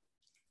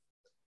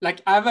 like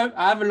I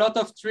have a lot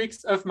of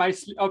tricks up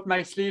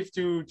my sleeve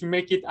to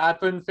make it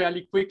happen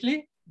fairly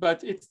quickly,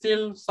 but it's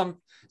still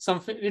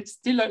it's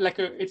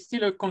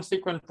still a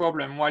consequent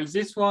problem. While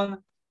this one,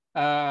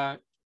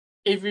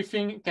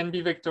 everything can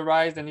be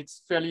vectorized and it's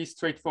fairly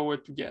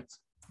straightforward to get.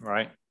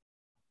 Right.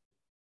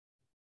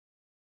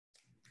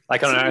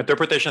 Like on an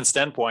interpretation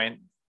standpoint,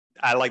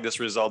 I like this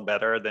result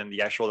better than the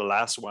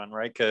last one,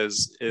 right?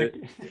 Because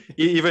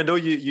even though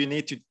you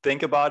need to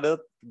think about it,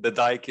 the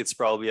dike, it's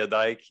probably a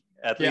dike.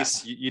 At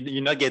least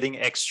you're not getting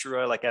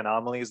extra like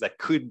anomalies that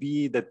could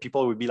be that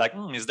people would be like,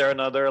 is there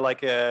another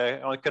like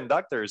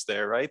conductors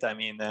there, right? I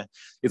mean,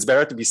 it's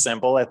better to be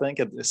simple, I think,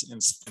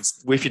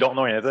 if you don't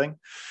know anything.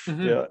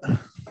 Mm-hmm.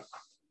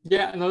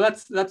 Yeah, no,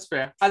 that's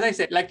fair. As I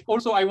said, like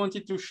also I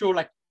wanted to show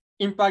like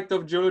impact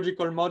of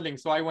geological modeling,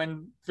 so I went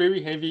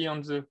very heavy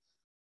on the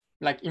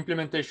like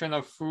implementation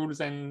of rules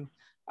and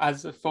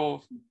as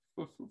for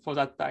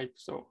that type.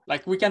 So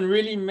like we can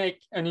really make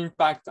an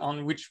impact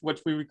on what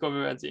we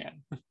recover at the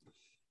end.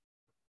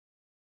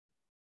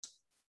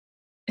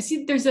 I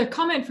see there's a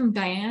comment from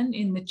Diane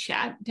in the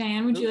chat.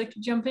 Diane, would you like to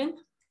jump in?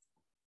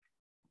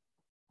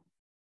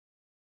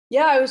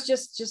 Yeah, I was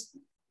just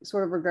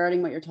sort of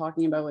regarding what you're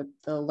talking about with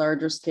the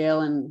larger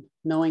scale and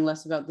knowing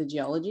less about the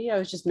geology. I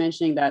was just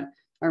mentioning that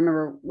I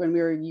remember when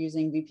we were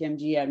using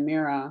VPMG at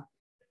Mira,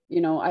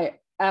 you know,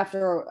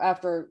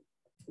 after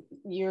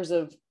years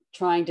of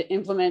trying to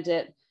implement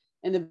it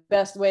in the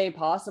best way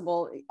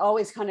possible, it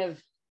always kind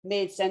of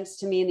made sense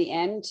to me in the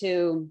end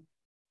to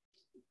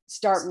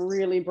start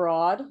really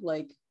broad,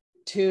 like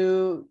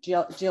 2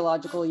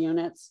 geological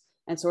units,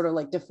 and sort of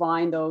like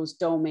define those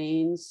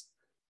domains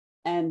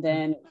and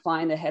then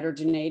find the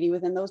heterogeneity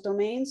within those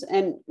domains.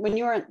 And when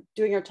you were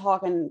doing your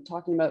talk and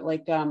talking about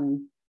like,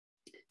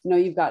 you know,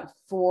 you've got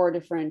 4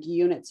 different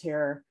units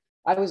here,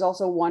 I was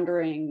also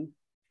wondering,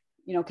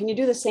 you know, can you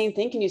do the same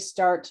thing? Can you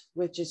start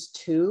with just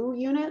 2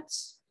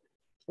 units,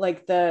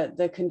 like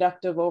the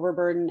conductive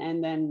overburden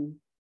and then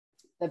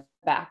the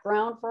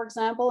background, for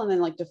example, and then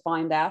like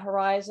define that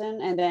horizon,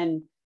 and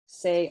then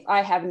say,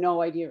 I have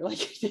no idea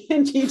like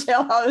in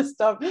detail how this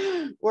stuff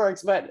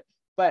works, but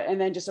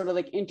and then just sort of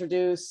like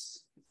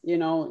introduce, you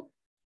know,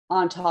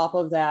 on top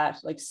of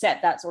that, like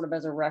set that sort of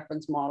as a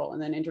reference model,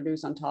 and then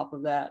introduce on top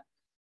of that,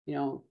 you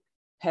know,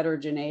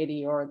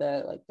 heterogeneity or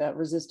the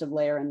resistive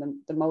layer and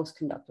the most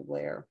conductive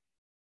layer.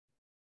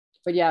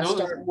 But yeah,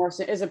 start more.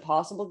 Is it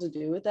possible to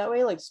do it that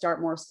way? Like start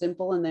more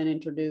simple and then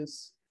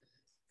introduce,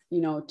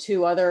 you know,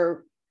 2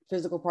 other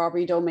physical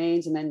property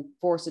domains and then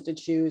force it to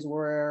choose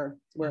where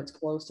it's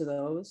close to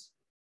those?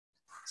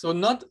 So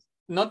not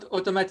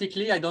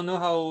automatically. I don't know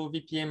how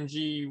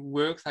VPMG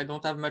works. I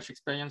don't have much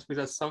experience with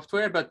that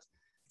software, but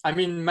I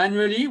mean,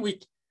 manually we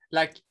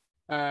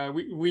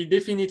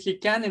definitely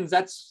can. And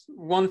that's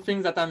one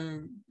thing that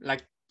I'm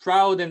like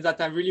proud and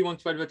that I really want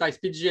to advertise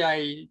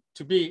PGI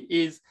to be,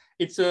 is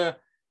it's a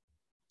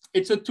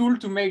tool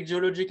to make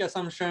geologic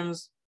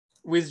assumptions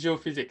with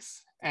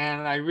geophysics.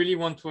 And I really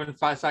want to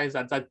emphasize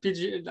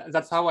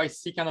that's how I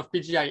see kind of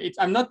PGI.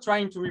 I'm not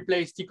trying to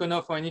replace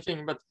Tikhonov or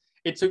anything, but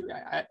it's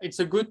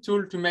a good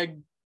tool to make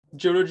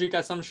geologic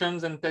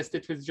assumptions and test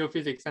it with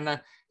geophysics. And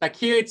like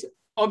here, it's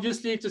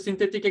obviously it's a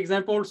synthetic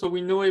example, so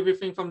we know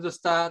everything from the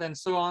start and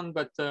so on.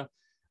 But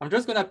I'm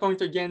just going to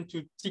point again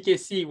to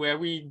TKC, where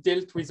we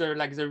dealt with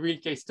like the real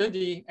case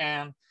study,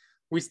 and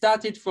we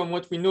started from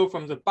what we know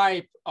from the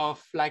pipe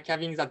of like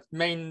having that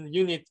main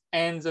unit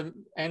and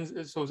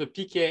so the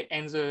PK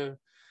and the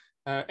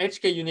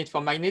HK unit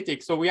for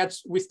magnetic. So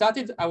we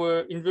started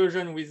our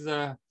inversion with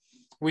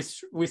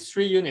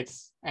 3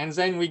 units, and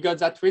then we got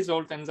that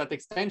result and that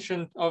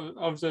extension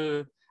of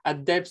the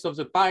at depth of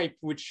the pipe,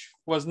 which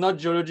was not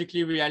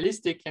geologically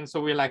realistic. And so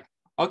we're like,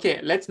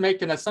 okay, let's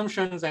make an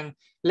assumption and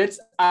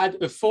let's add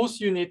a 4th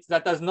unit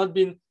that has not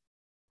been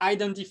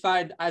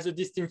identified as a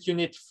distinct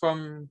unit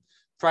from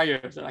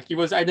prior. So like it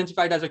was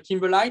identified as a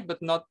kimberlite,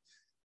 but not,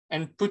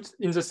 and put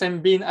in the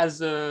same bin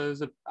as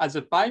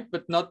a pipe,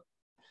 but not,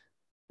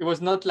 it was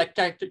not like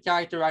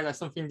characterized as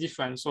something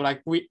different. So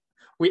like we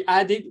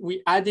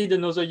added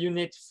another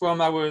unit from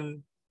our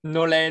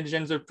knowledge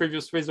and the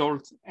previous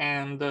result.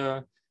 And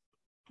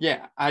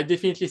yeah, I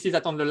definitely see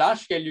that on the large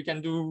scale, you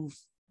can do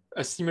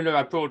a similar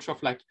approach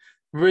of like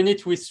run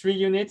it with 3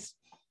 units,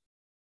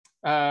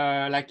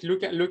 like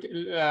look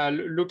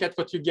at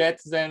what you get,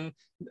 then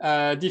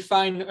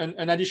define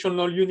an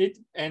additional unit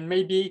and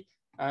maybe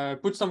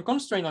put some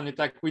constraint on it,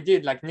 like we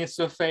did, like near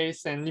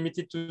surface, and limit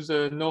it to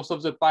the north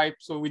of the pipe,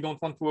 so we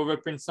don't want to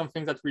overprint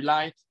something that we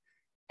like.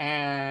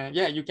 And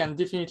yeah, you can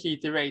definitely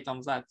iterate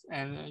on that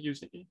and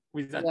use it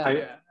with that.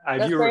 Yeah. Have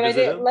That's you great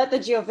idea. revisited? Let the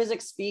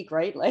geophysics speak,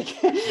 right?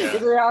 Like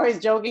Yeah. we're always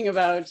joking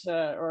about,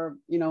 or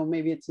you know,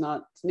 maybe it's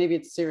not, maybe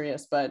it's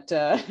serious, but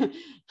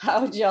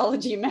how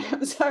geology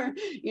maps are,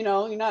 you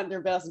know, you're not their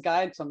best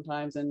guide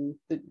sometimes, and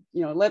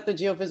you know, let the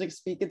geophysics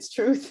speak its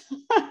truth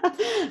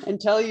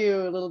and tell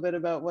you a little bit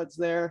about what's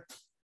there.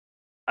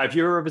 Have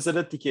you ever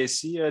visited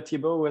TKC,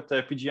 Thibaut, with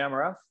PGI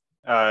Markov?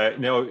 You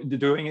know,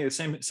 doing the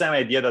same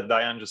idea that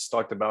Diane just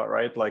talked about,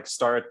 right? Like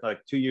start like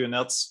 2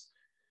 units,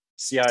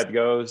 see how it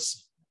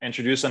goes,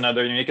 introduce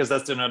another unit, because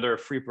that's another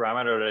free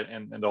parameter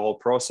in the whole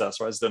process,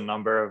 right? It's the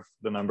number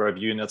of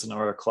units, the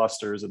number of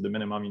clusters at the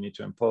minimum you need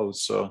to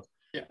impose. So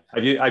yeah,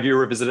 have you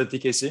revisited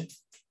TKC?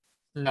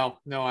 No,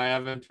 I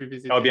haven't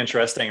revisited. That would be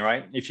interesting,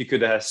 right? If you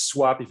could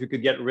swap, if you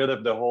could get rid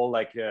of the whole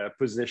like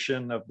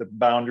position of the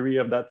boundary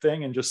of that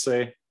thing and just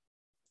say,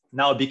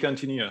 now be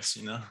continuous,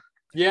 you know?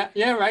 Yeah,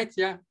 right,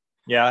 yeah.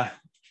 Yeah,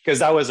 because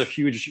that was a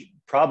huge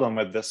problem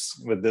with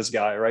this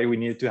guy, right? We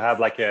needed to have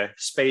like a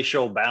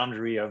spatial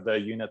boundary of the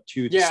unit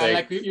 2 to say,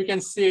 like you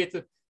can see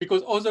it,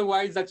 because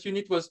otherwise that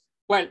unit was,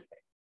 well,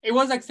 it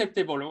was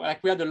acceptable.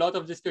 Like we had a lot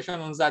of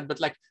discussion on that, but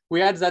like we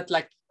had that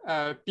like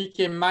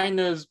PK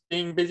minus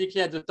being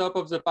basically at the top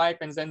of the pipe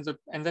and then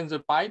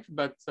the pipe,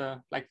 but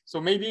like, so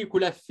maybe you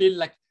could have filled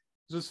like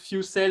those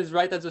few cells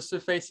right at the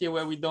surface here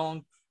where we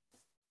don't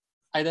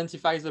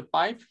identify the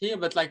pipe here,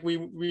 but like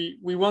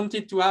we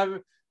wanted to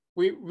have,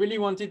 we really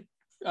wanted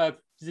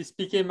this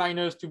PK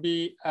minus to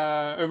be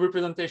a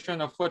representation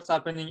of what's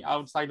happening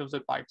outside of the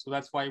pipe. So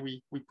that's why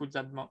we put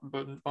that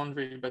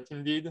boundary. But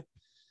indeed,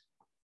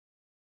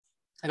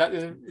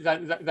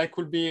 that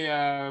could be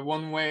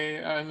one way,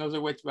 another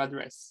way to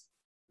address.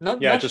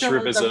 Not sure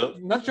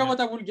revisit. Not sure what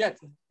I will get,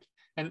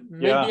 and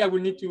maybe I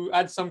will need to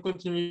add some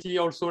continuity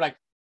also, like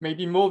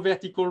maybe more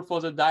vertical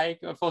for the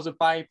dike, for the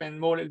pipe, and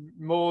more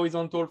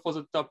horizontal for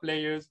the top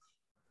layers.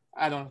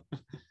 I don't know.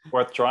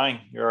 Worth trying.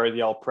 You're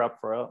already all prepped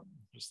for it.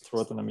 Just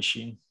throw it in the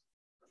machine.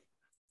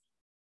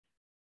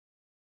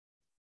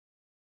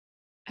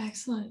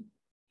 Excellent.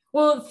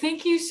 Well,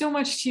 thank you so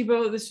much,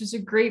 Thibaut. This was a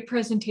great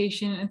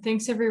presentation, and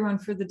thanks everyone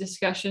for the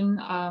discussion.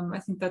 I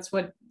think that's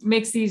what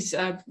makes these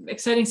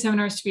exciting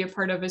seminars to be a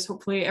part of, is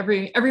hopefully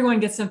everyone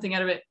gets something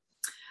out of it.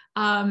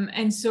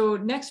 And so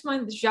next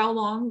month, Zhao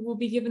Long will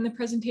be given the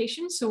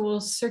presentation. So we'll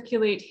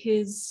circulate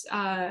his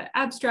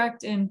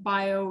abstract and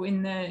bio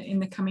in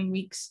the coming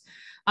weeks.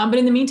 But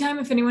in the meantime,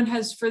 if anyone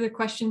has further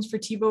questions for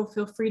Thibaut,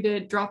 feel free to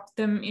drop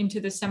them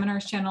into the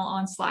seminars channel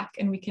on Slack,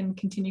 and we can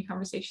continue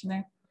conversation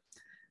there.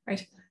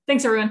 Right.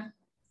 Thanks, everyone.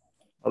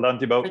 Well done,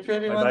 Thibaut. Thank you,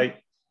 everyone.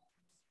 Bye-bye.